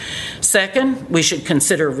 Second, we should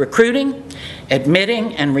consider recruiting,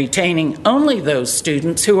 admitting, and retaining only those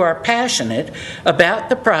students who are passionate about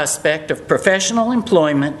the prospect of professional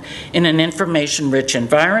employment in an information-rich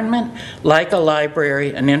environment like a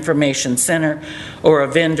library, an information center, or a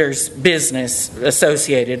vendor's business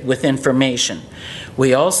associated with information.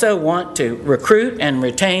 We also want to recruit and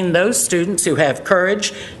retain those students who have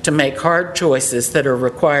courage to make hard choices that are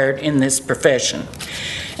required in this profession.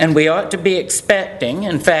 And we ought to be expecting,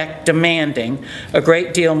 in fact demanding, a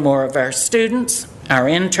great deal more of our students, our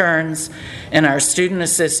interns, and our student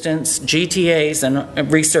assistants, GTAs,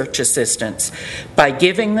 and research assistants by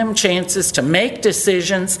giving them chances to make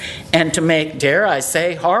decisions and to make, dare I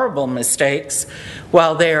say, horrible mistakes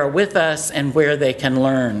while they are with us and where they can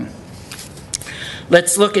learn.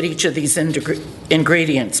 Let's look at each of these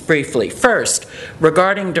ingredients briefly. First,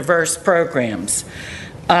 regarding diverse programs,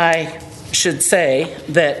 I should say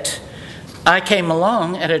that I came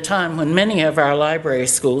along at a time when many of our library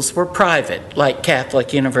schools were private, like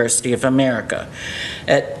Catholic University of America.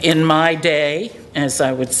 In my day, as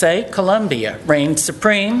I would say, Columbia reigned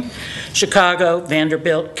supreme, Chicago,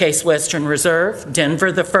 Vanderbilt, Case Western Reserve, Denver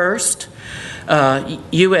the first,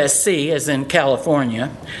 USC, as in California,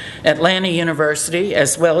 Atlanta University,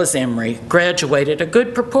 as well as Emory, graduated a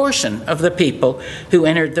good proportion of the people who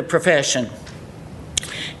entered the profession.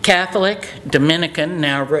 Catholic, Dominican,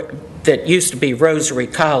 now that used to be Rosary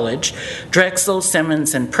College, Drexel,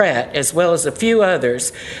 Simmons, and Pratt, as well as a few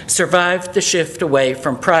others, survived the shift away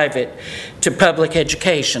from private to public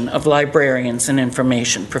education of librarians and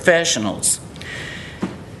information professionals.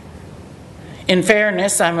 In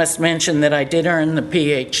fairness, I must mention that I did earn the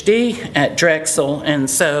PhD at Drexel, and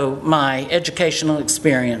so my educational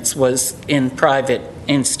experience was in private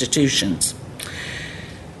institutions.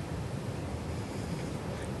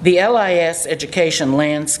 The LIS education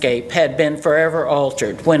landscape had been forever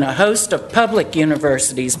altered when a host of public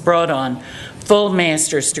universities brought on full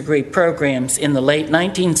master's degree programs in the late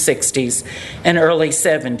 1960s and early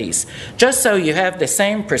 70s. Just so you have the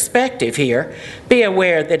same perspective here, be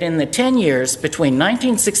aware that in the 10 years between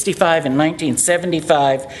 1965 and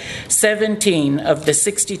 1975, 17 of the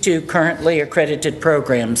 62 currently accredited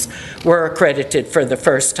programs were accredited for the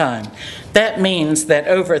first time. That means that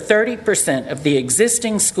over 30% of the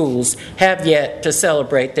existing schools have yet to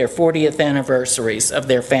celebrate their 40th anniversaries of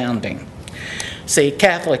their founding. See,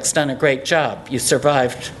 Catholic's done a great job. You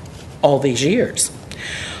survived all these years.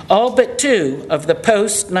 All but 2 of the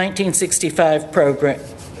post-1965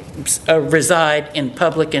 programs reside in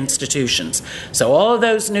public institutions. So all of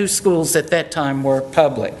those new schools at that time were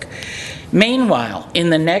public. Meanwhile, in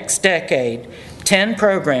the next decade, 10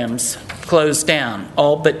 programs closed down.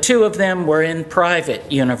 All but 2 of them were in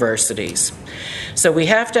private universities. So we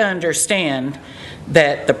have to understand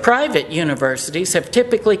that the private universities have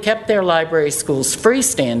typically kept their library schools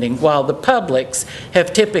freestanding, while the publics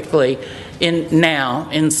have typically now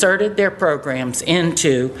inserted their programs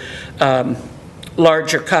into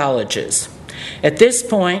larger colleges. At this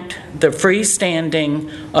point, the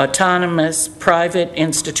freestanding, autonomous, private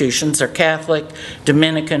institutions are Catholic,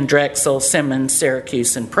 Dominican, Drexel, Simmons,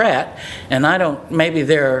 Syracuse, and Pratt, and maybe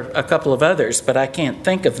there are a couple of others, but I can't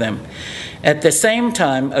think of them. At the same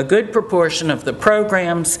time, a good proportion of the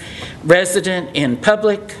programs resident in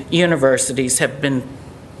public universities have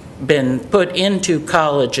been put into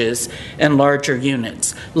colleges and larger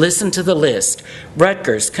units. Listen to the list: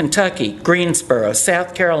 Rutgers, Kentucky, Greensboro,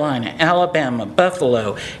 South Carolina, Alabama,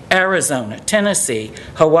 Buffalo, Arizona, Tennessee,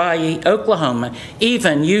 Hawaii, Oklahoma,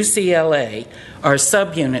 even UCLA are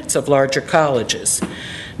subunits of larger colleges.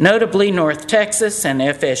 Notably, North Texas and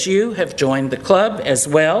FSU have joined the club as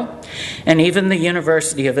well, and even the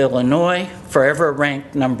University of Illinois, forever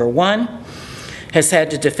ranked number 1, has had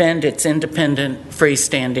to defend its independent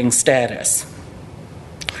freestanding status.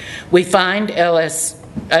 We find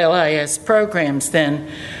LIS programs then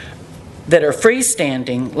that are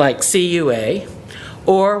freestanding, like CUA,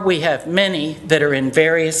 or we have many that are in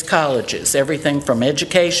various colleges, everything from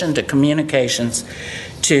education to communications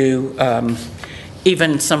to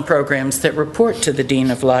even some programs that report to the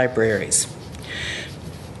Dean of Libraries.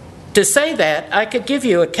 To say that, I could give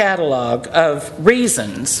you a catalog of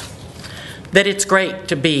reasons that it's great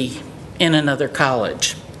to be in another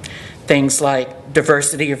college. Things like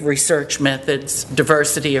diversity of research methods,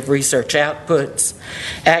 diversity of research outputs,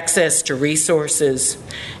 access to resources,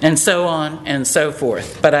 and so on and so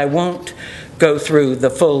forth. But I won't go through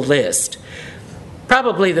the full list.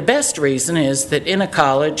 Probably the best reason is that in a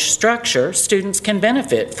college structure, students can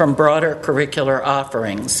benefit from broader curricular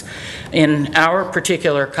offerings. In our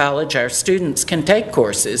particular college, our students can take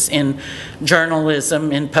courses in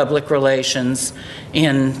journalism, in public relations,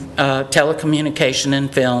 in telecommunication and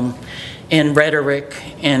film, in rhetoric,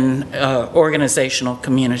 in organizational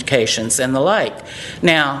communications, and the like.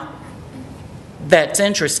 Now, that's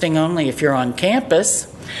interesting only if you're on campus.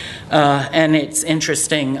 And it's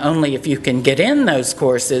interesting only if you can get in those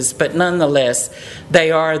courses, but nonetheless,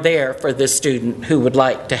 they are there for the student who would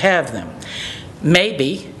like to have them.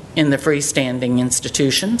 Maybe in the freestanding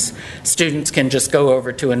institutions, students can just go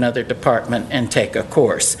over to another department and take a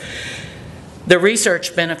course. The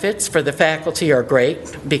research benefits for the faculty are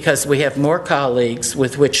great because we have more colleagues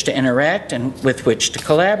with which to interact and with which to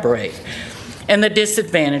collaborate. And the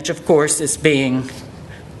disadvantage, of course, is being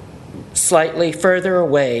slightly further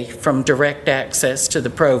away from direct access to the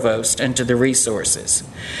provost and to the resources.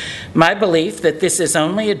 My belief that this is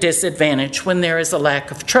only a disadvantage when there is a lack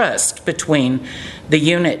of trust between the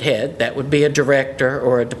unit head, that would be a director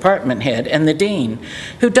or a department head, and the dean,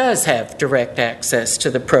 who does have direct access to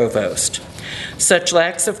the provost. Such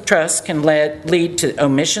lacks of trust can lead to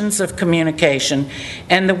omissions of communication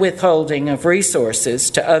and the withholding of resources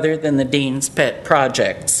to other than the dean's pet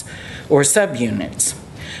projects or subunits.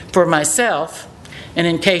 For myself, and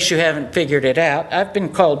in case you haven't figured it out, I've been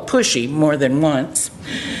called pushy more than once.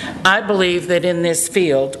 I believe that in this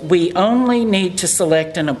field, we only need to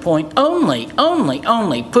select and appoint only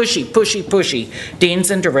pushy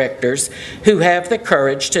deans and directors who have the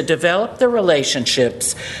courage to develop the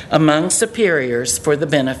relationships among superiors for the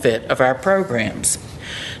benefit of our programs.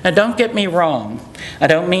 Now, don't get me wrong. I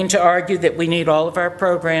don't mean to argue that we need all of our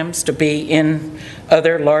programs to be in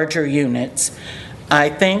other larger units. I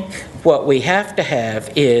think what we have to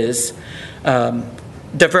have is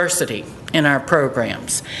diversity in our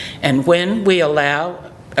programs. And when we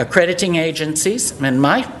allow accrediting agencies, and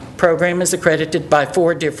my program is accredited by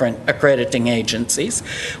 4 different accrediting agencies,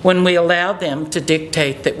 when we allow them to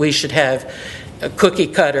dictate that we should have a cookie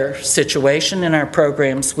cutter situation in our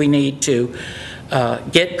programs, we need to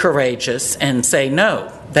get courageous and say,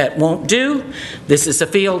 no, that won't do. This is a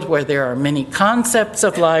field where there are many concepts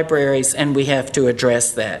of libraries, and we have to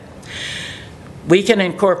address that. We can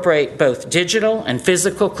incorporate both digital and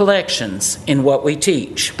physical collections in what we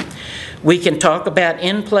teach. We can talk about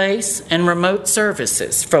in-place and remote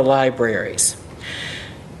services for libraries.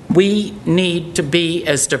 We need to be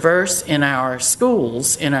as diverse in our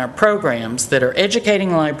schools, in our programs that are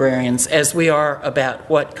educating librarians as we are about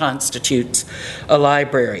what constitutes a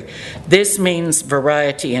library. This means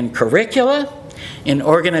variety in curricula, in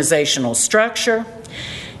organizational structure,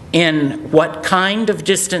 in what kind of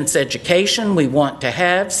distance education we want to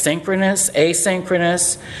have, synchronous,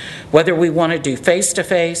 asynchronous, whether we want to do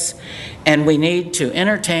face-to-face, and we need to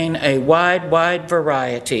entertain a wide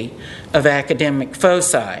variety of academic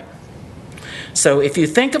foci. So if you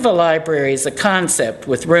think of a library as a concept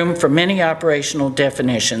with room for many operational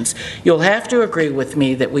definitions, you'll have to agree with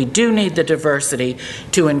me that we do need the diversity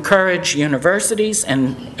to encourage universities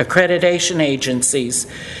and accreditation agencies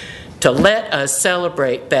to let us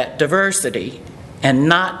celebrate that diversity and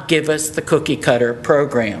not give us the cookie cutter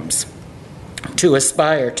programs to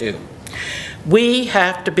aspire to. We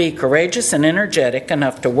have to be courageous and energetic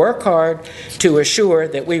enough to work hard to assure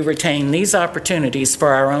that we retain these opportunities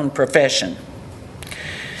for our own profession.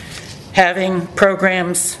 Having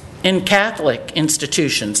programs in Catholic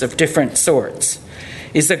institutions of different sorts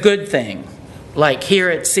is a good thing, like here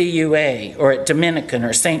at CUA or at Dominican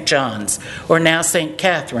or St. John's or now St.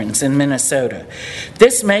 Catherine's in Minnesota.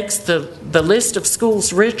 This makes the list of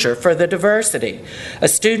schools richer for the diversity. A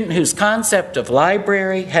student whose concept of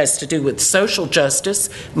library has to do with social justice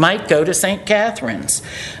might go to St. Catherine's.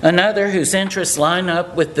 Another whose interests line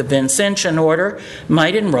up with the Vincentian order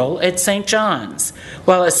might enroll at St. John's,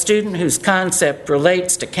 while a student whose concept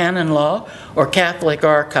relates to canon law or Catholic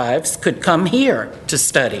archives could come here to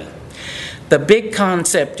study. The big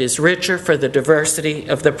concept is richer for the diversity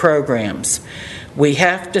of the programs. We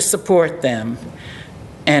have to support them,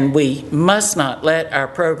 and we must not let our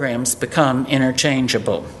programs become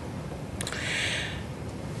interchangeable.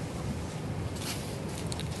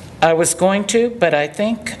 I was going to, but I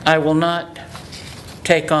think I will not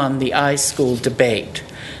take on the iSchool debate.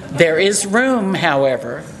 There is room,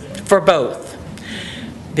 however, for both.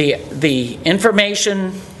 The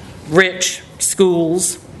information-rich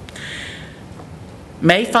schools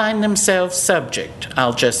may find themselves subject,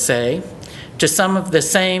 I'll just say, to some of the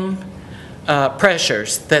same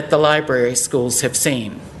pressures that the library schools have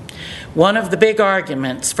seen. One of the big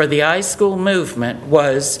arguments for the iSchool movement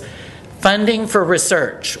was funding for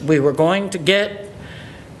research. We were going to get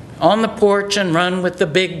on the porch and run with the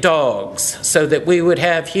big dogs so that we would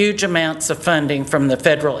have huge amounts of funding from the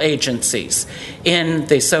federal agencies in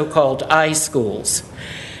the so-called iSchools.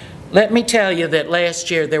 Let me tell you that last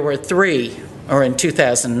year there were 3, or in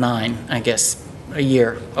 2009, I guess, a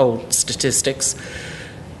year old statistics,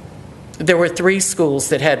 there were 3 schools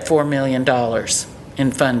that had $4 million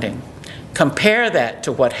in funding. Compare that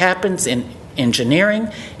to what happens in engineering,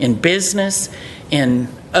 in business, in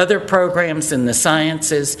other programs in the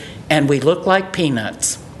sciences, and we look like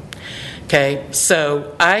peanuts. Okay,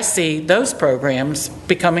 so I see those programs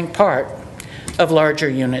becoming part of larger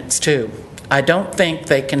units too. I don't think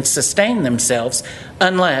they can sustain themselves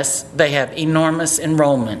unless they have enormous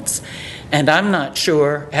enrollments. And I'm not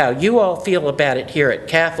sure how you all feel about it here at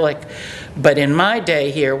Catholic, but in my day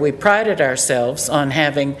here, we prided ourselves on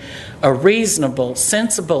having a reasonable,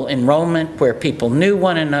 sensible enrollment where people knew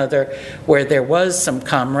one another, where there was some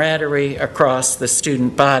camaraderie across the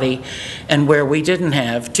student body, and where we didn't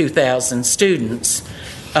have 2,000 students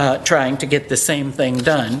trying to get the same thing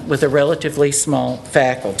done with a relatively small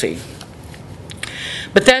faculty.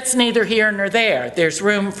 But that's neither here nor there. There's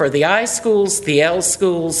room for the I schools, the L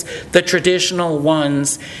schools, the traditional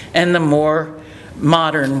ones, and the more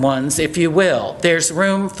modern ones, if you will. There's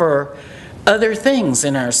room for other things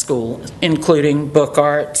in our school, including book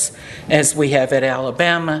arts, as we have at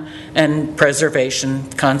Alabama, and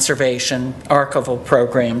preservation, conservation, archival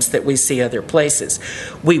programs that we see other places.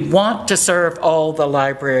 We want to serve all the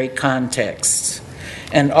library contexts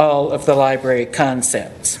and all of the library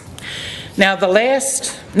concepts. Now,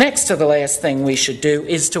 next to the last thing we should do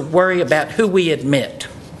is to worry about who we admit.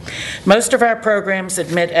 Most of our programs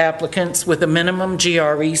admit applicants with a minimum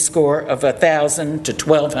GRE score of 1,000 to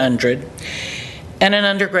 1,200 and an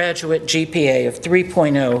undergraduate GPA of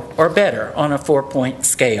 3.0 or better on a 4-point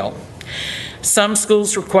scale. Some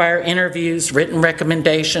schools require interviews, written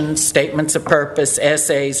recommendations, statements of purpose,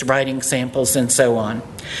 essays, writing samples, and so on.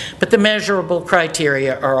 But the measurable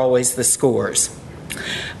criteria are always the scores.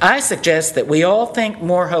 I suggest that we all think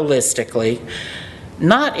more holistically,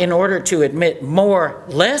 not in order to admit more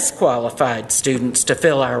less qualified students to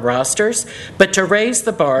fill our rosters, but to raise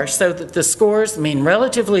the bar so that the scores mean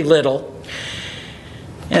relatively little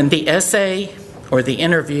and the essay or the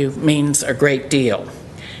interview means a great deal.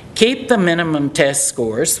 Keep the minimum test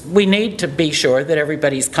scores. We need to be sure that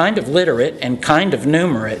everybody's kind of literate and kind of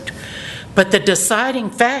numerate. But the deciding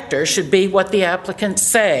factor should be what the applicants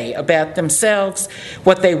say about themselves,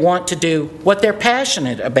 what they want to do, what they're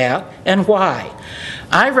passionate about, and why.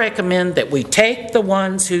 I recommend that we take the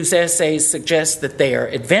ones whose essays suggest that they are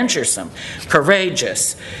adventuresome,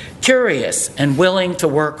 courageous, curious, and willing to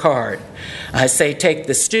work hard. I say take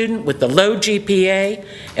the student with the low GPA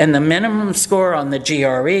and the minimum score on the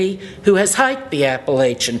GRE who has hiked the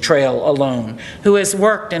Appalachian Trail alone, who has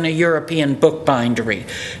worked in a European bookbindery,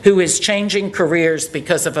 who is changing careers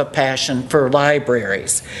because of a passion for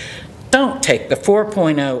libraries. Don't take the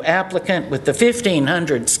 4.0 applicant with the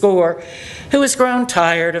 1,500 score who has grown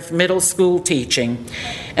tired of middle school teaching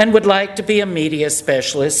and would like to be a media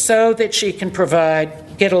specialist so that she can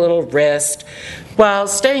get a little rest while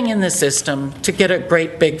staying in the system to get a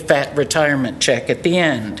great big fat retirement check at the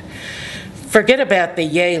end. Forget about the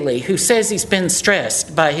Yaley who says he's been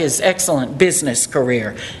stressed by his excellent business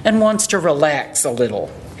career and wants to relax a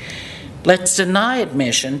little. Let's deny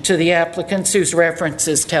admission to the applicants whose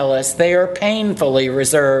references tell us they are painfully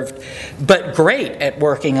reserved but great at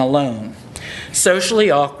working alone,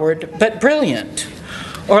 socially awkward but brilliant.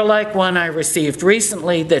 Or like one I received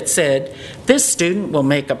recently that said, this student will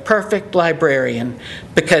make a perfect librarian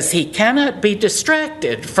because he cannot be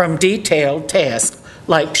distracted from detailed tasks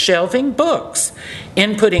like shelving books,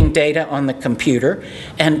 inputting data on the computer,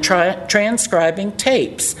 and transcribing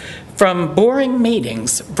tapes from boring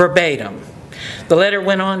meetings verbatim. The letter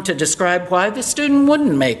went on to describe why the student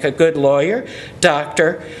wouldn't make a good lawyer,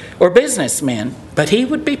 doctor, or businessman, but he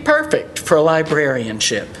would be perfect for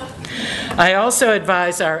librarianship. I also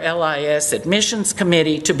advise our LIS admissions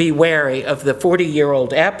committee to be wary of the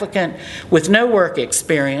 40-year-old applicant with no work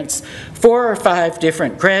experience, 4 or 5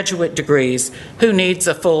 different graduate degrees, who needs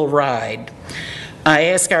a full ride. I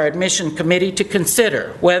ask our admission committee to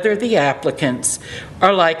consider whether the applicants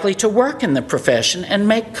are likely to work in the profession and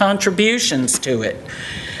make contributions to it.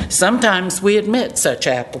 Sometimes we admit such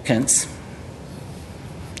applicants,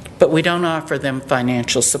 but we don't offer them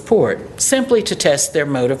financial support, simply to test their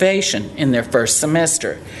motivation in their first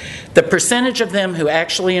semester. The percentage of them who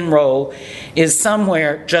actually enroll is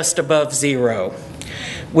somewhere just above 0.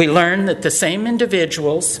 We learn that the same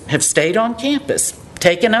individuals have stayed on campus,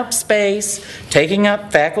 taken up space, taking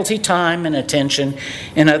up faculty time and attention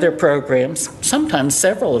in other programs, sometimes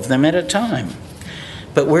several of them at a time.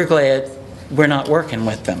 But we're glad we're not working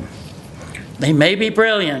with them. They may be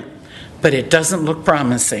brilliant, but it doesn't look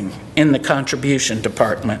promising in the contribution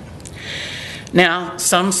department. Now,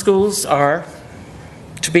 some schools are,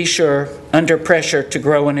 to be sure, under pressure to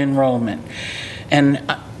grow in enrollment.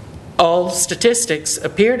 And all statistics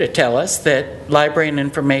appear to tell us that library and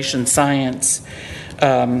information science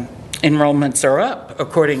enrollments are up,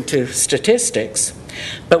 according to statistics.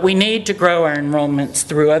 But we need to grow our enrollments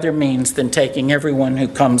through other means than taking everyone who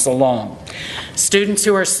comes along. Students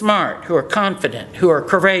who are smart, who are confident, who are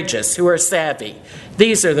courageous, who are savvy,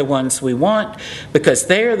 these are the ones we want because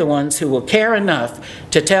they are the ones who will care enough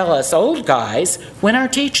to tell us old guys when our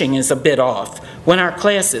teaching is a bit off, when our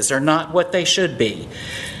classes are not what they should be,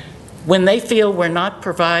 when they feel we're not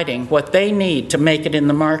providing what they need to make it in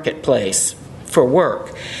the marketplace for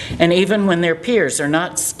work, and even when their peers are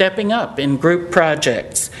not stepping up in group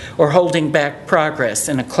projects or holding back progress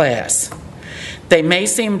in a class. They may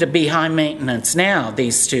seem to be high maintenance now,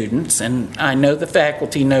 these students, and I know the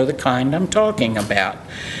faculty know the kind I'm talking about.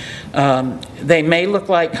 They may look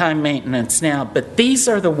like high maintenance now, but these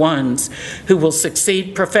are the ones who will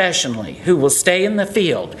succeed professionally, who will stay in the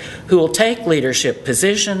field, who will take leadership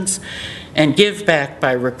positions and give back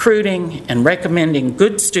by recruiting and recommending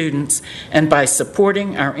good students and by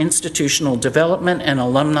supporting our institutional development and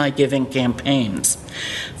alumni giving campaigns.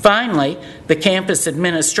 Finally, the campus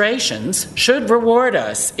administrations should reward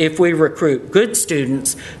us if we recruit good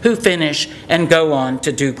students who finish and go on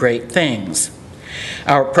to do great things.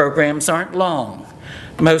 Our programs aren't long.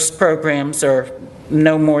 Most programs are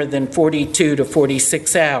no more than 42 to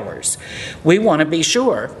 46 hours. We want to be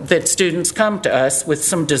sure that students come to us with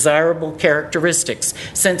some desirable characteristics,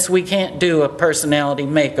 since we can't do a personality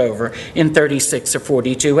makeover in 36 or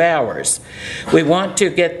 42 hours. We want to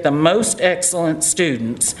get the most excellent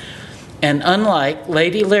students, and unlike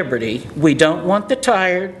Lady Liberty, we don't want the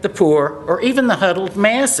tired, the poor, or even the huddled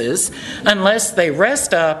masses unless they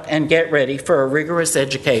rest up and get ready for a rigorous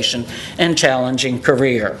education and challenging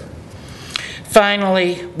career.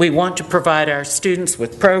 Finally, we want to provide our students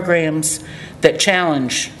with programs that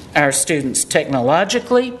challenge our students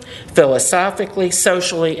technologically, philosophically,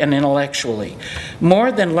 socially, and intellectually. More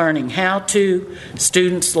than learning how to,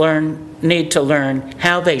 students need to learn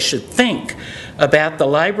how they should think about the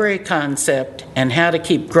library concept and how to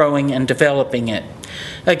keep growing and developing it.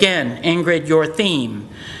 Again, Ingrid, your theme,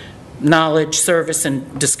 knowledge, service,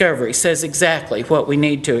 and discovery, says exactly what we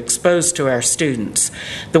need to expose to our students.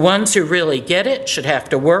 The ones who really get it should have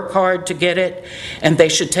to work hard to get it, and they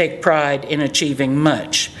should take pride in achieving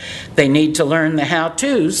much. They need to learn the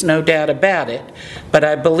how-tos, no doubt about it, but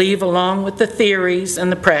I believe along with the theories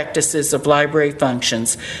and the practices of library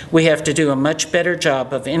functions, we have to do a much better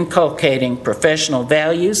job of inculcating professional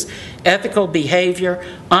values, ethical behavior,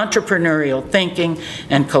 entrepreneurial thinking,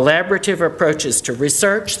 and collaborative approaches to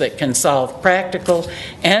research that can solve practical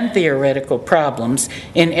and theoretical problems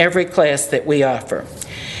in every class that we offer.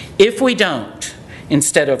 If we don't,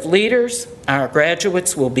 instead of leaders, our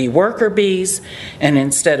graduates will be worker bees, and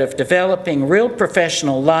instead of developing real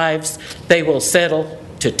professional lives, they will settle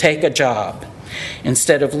to take a job.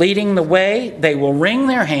 Instead of leading the way, they will wring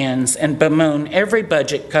their hands and bemoan every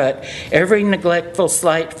budget cut, every neglectful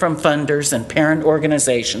slight from funders and parent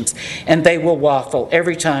organizations, and they will waffle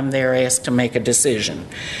every time they are asked to make a decision.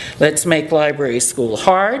 Let's make library school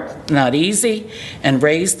hard, not easy, and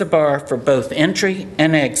raise the bar for both entry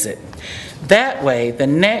and exit. That way, the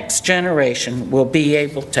next generation will be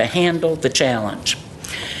able to handle the challenge.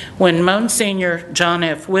 When Monsignor John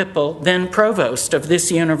F. Whipple, then provost of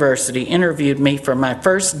this university, interviewed me for my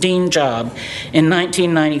first dean job in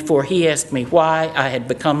 1994, he asked me why I had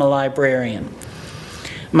become a librarian.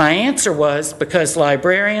 My answer was because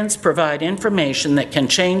librarians provide information that can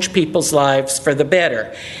change people's lives for the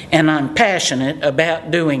better, and I'm passionate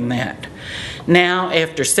about doing that. Now,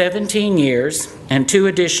 after 17 years and 2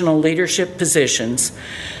 additional leadership positions,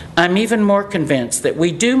 I'm even more convinced that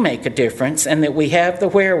we do make a difference and that we have the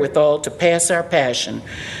wherewithal to pass our passion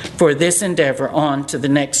for this endeavor on to the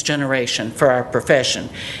next generation for our profession.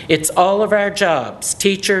 It's all of our jobs,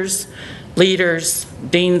 teachers, leaders,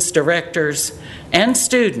 deans, directors, and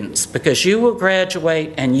students, because you will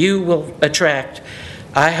graduate and you will attract,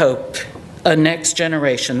 I hope, a next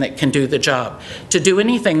generation that can do the job. To do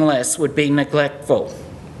anything less would be neglectful.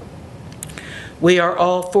 We are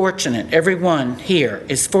all fortunate, everyone here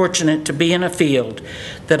is fortunate to be in a field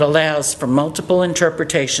that allows for multiple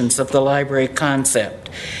interpretations of the library concept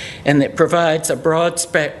and that provides a broad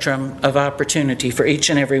spectrum of opportunity for each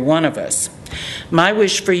and every one of us. My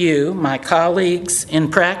wish for you, my colleagues in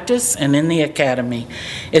practice and in the academy,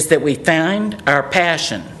 is that we find our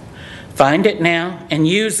passion, find it now and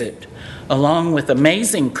use it, along with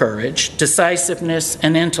amazing courage, decisiveness,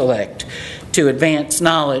 and intellect, to advance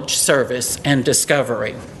knowledge, service, and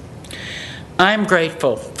discovery. I'm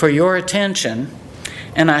grateful for your attention,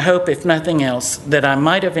 and I hope, if nothing else, that I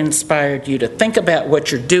might have inspired you to think about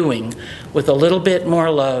what you're doing with a little bit more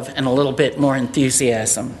love and a little bit more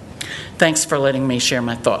enthusiasm. Thanks for letting me share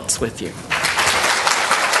my thoughts with you.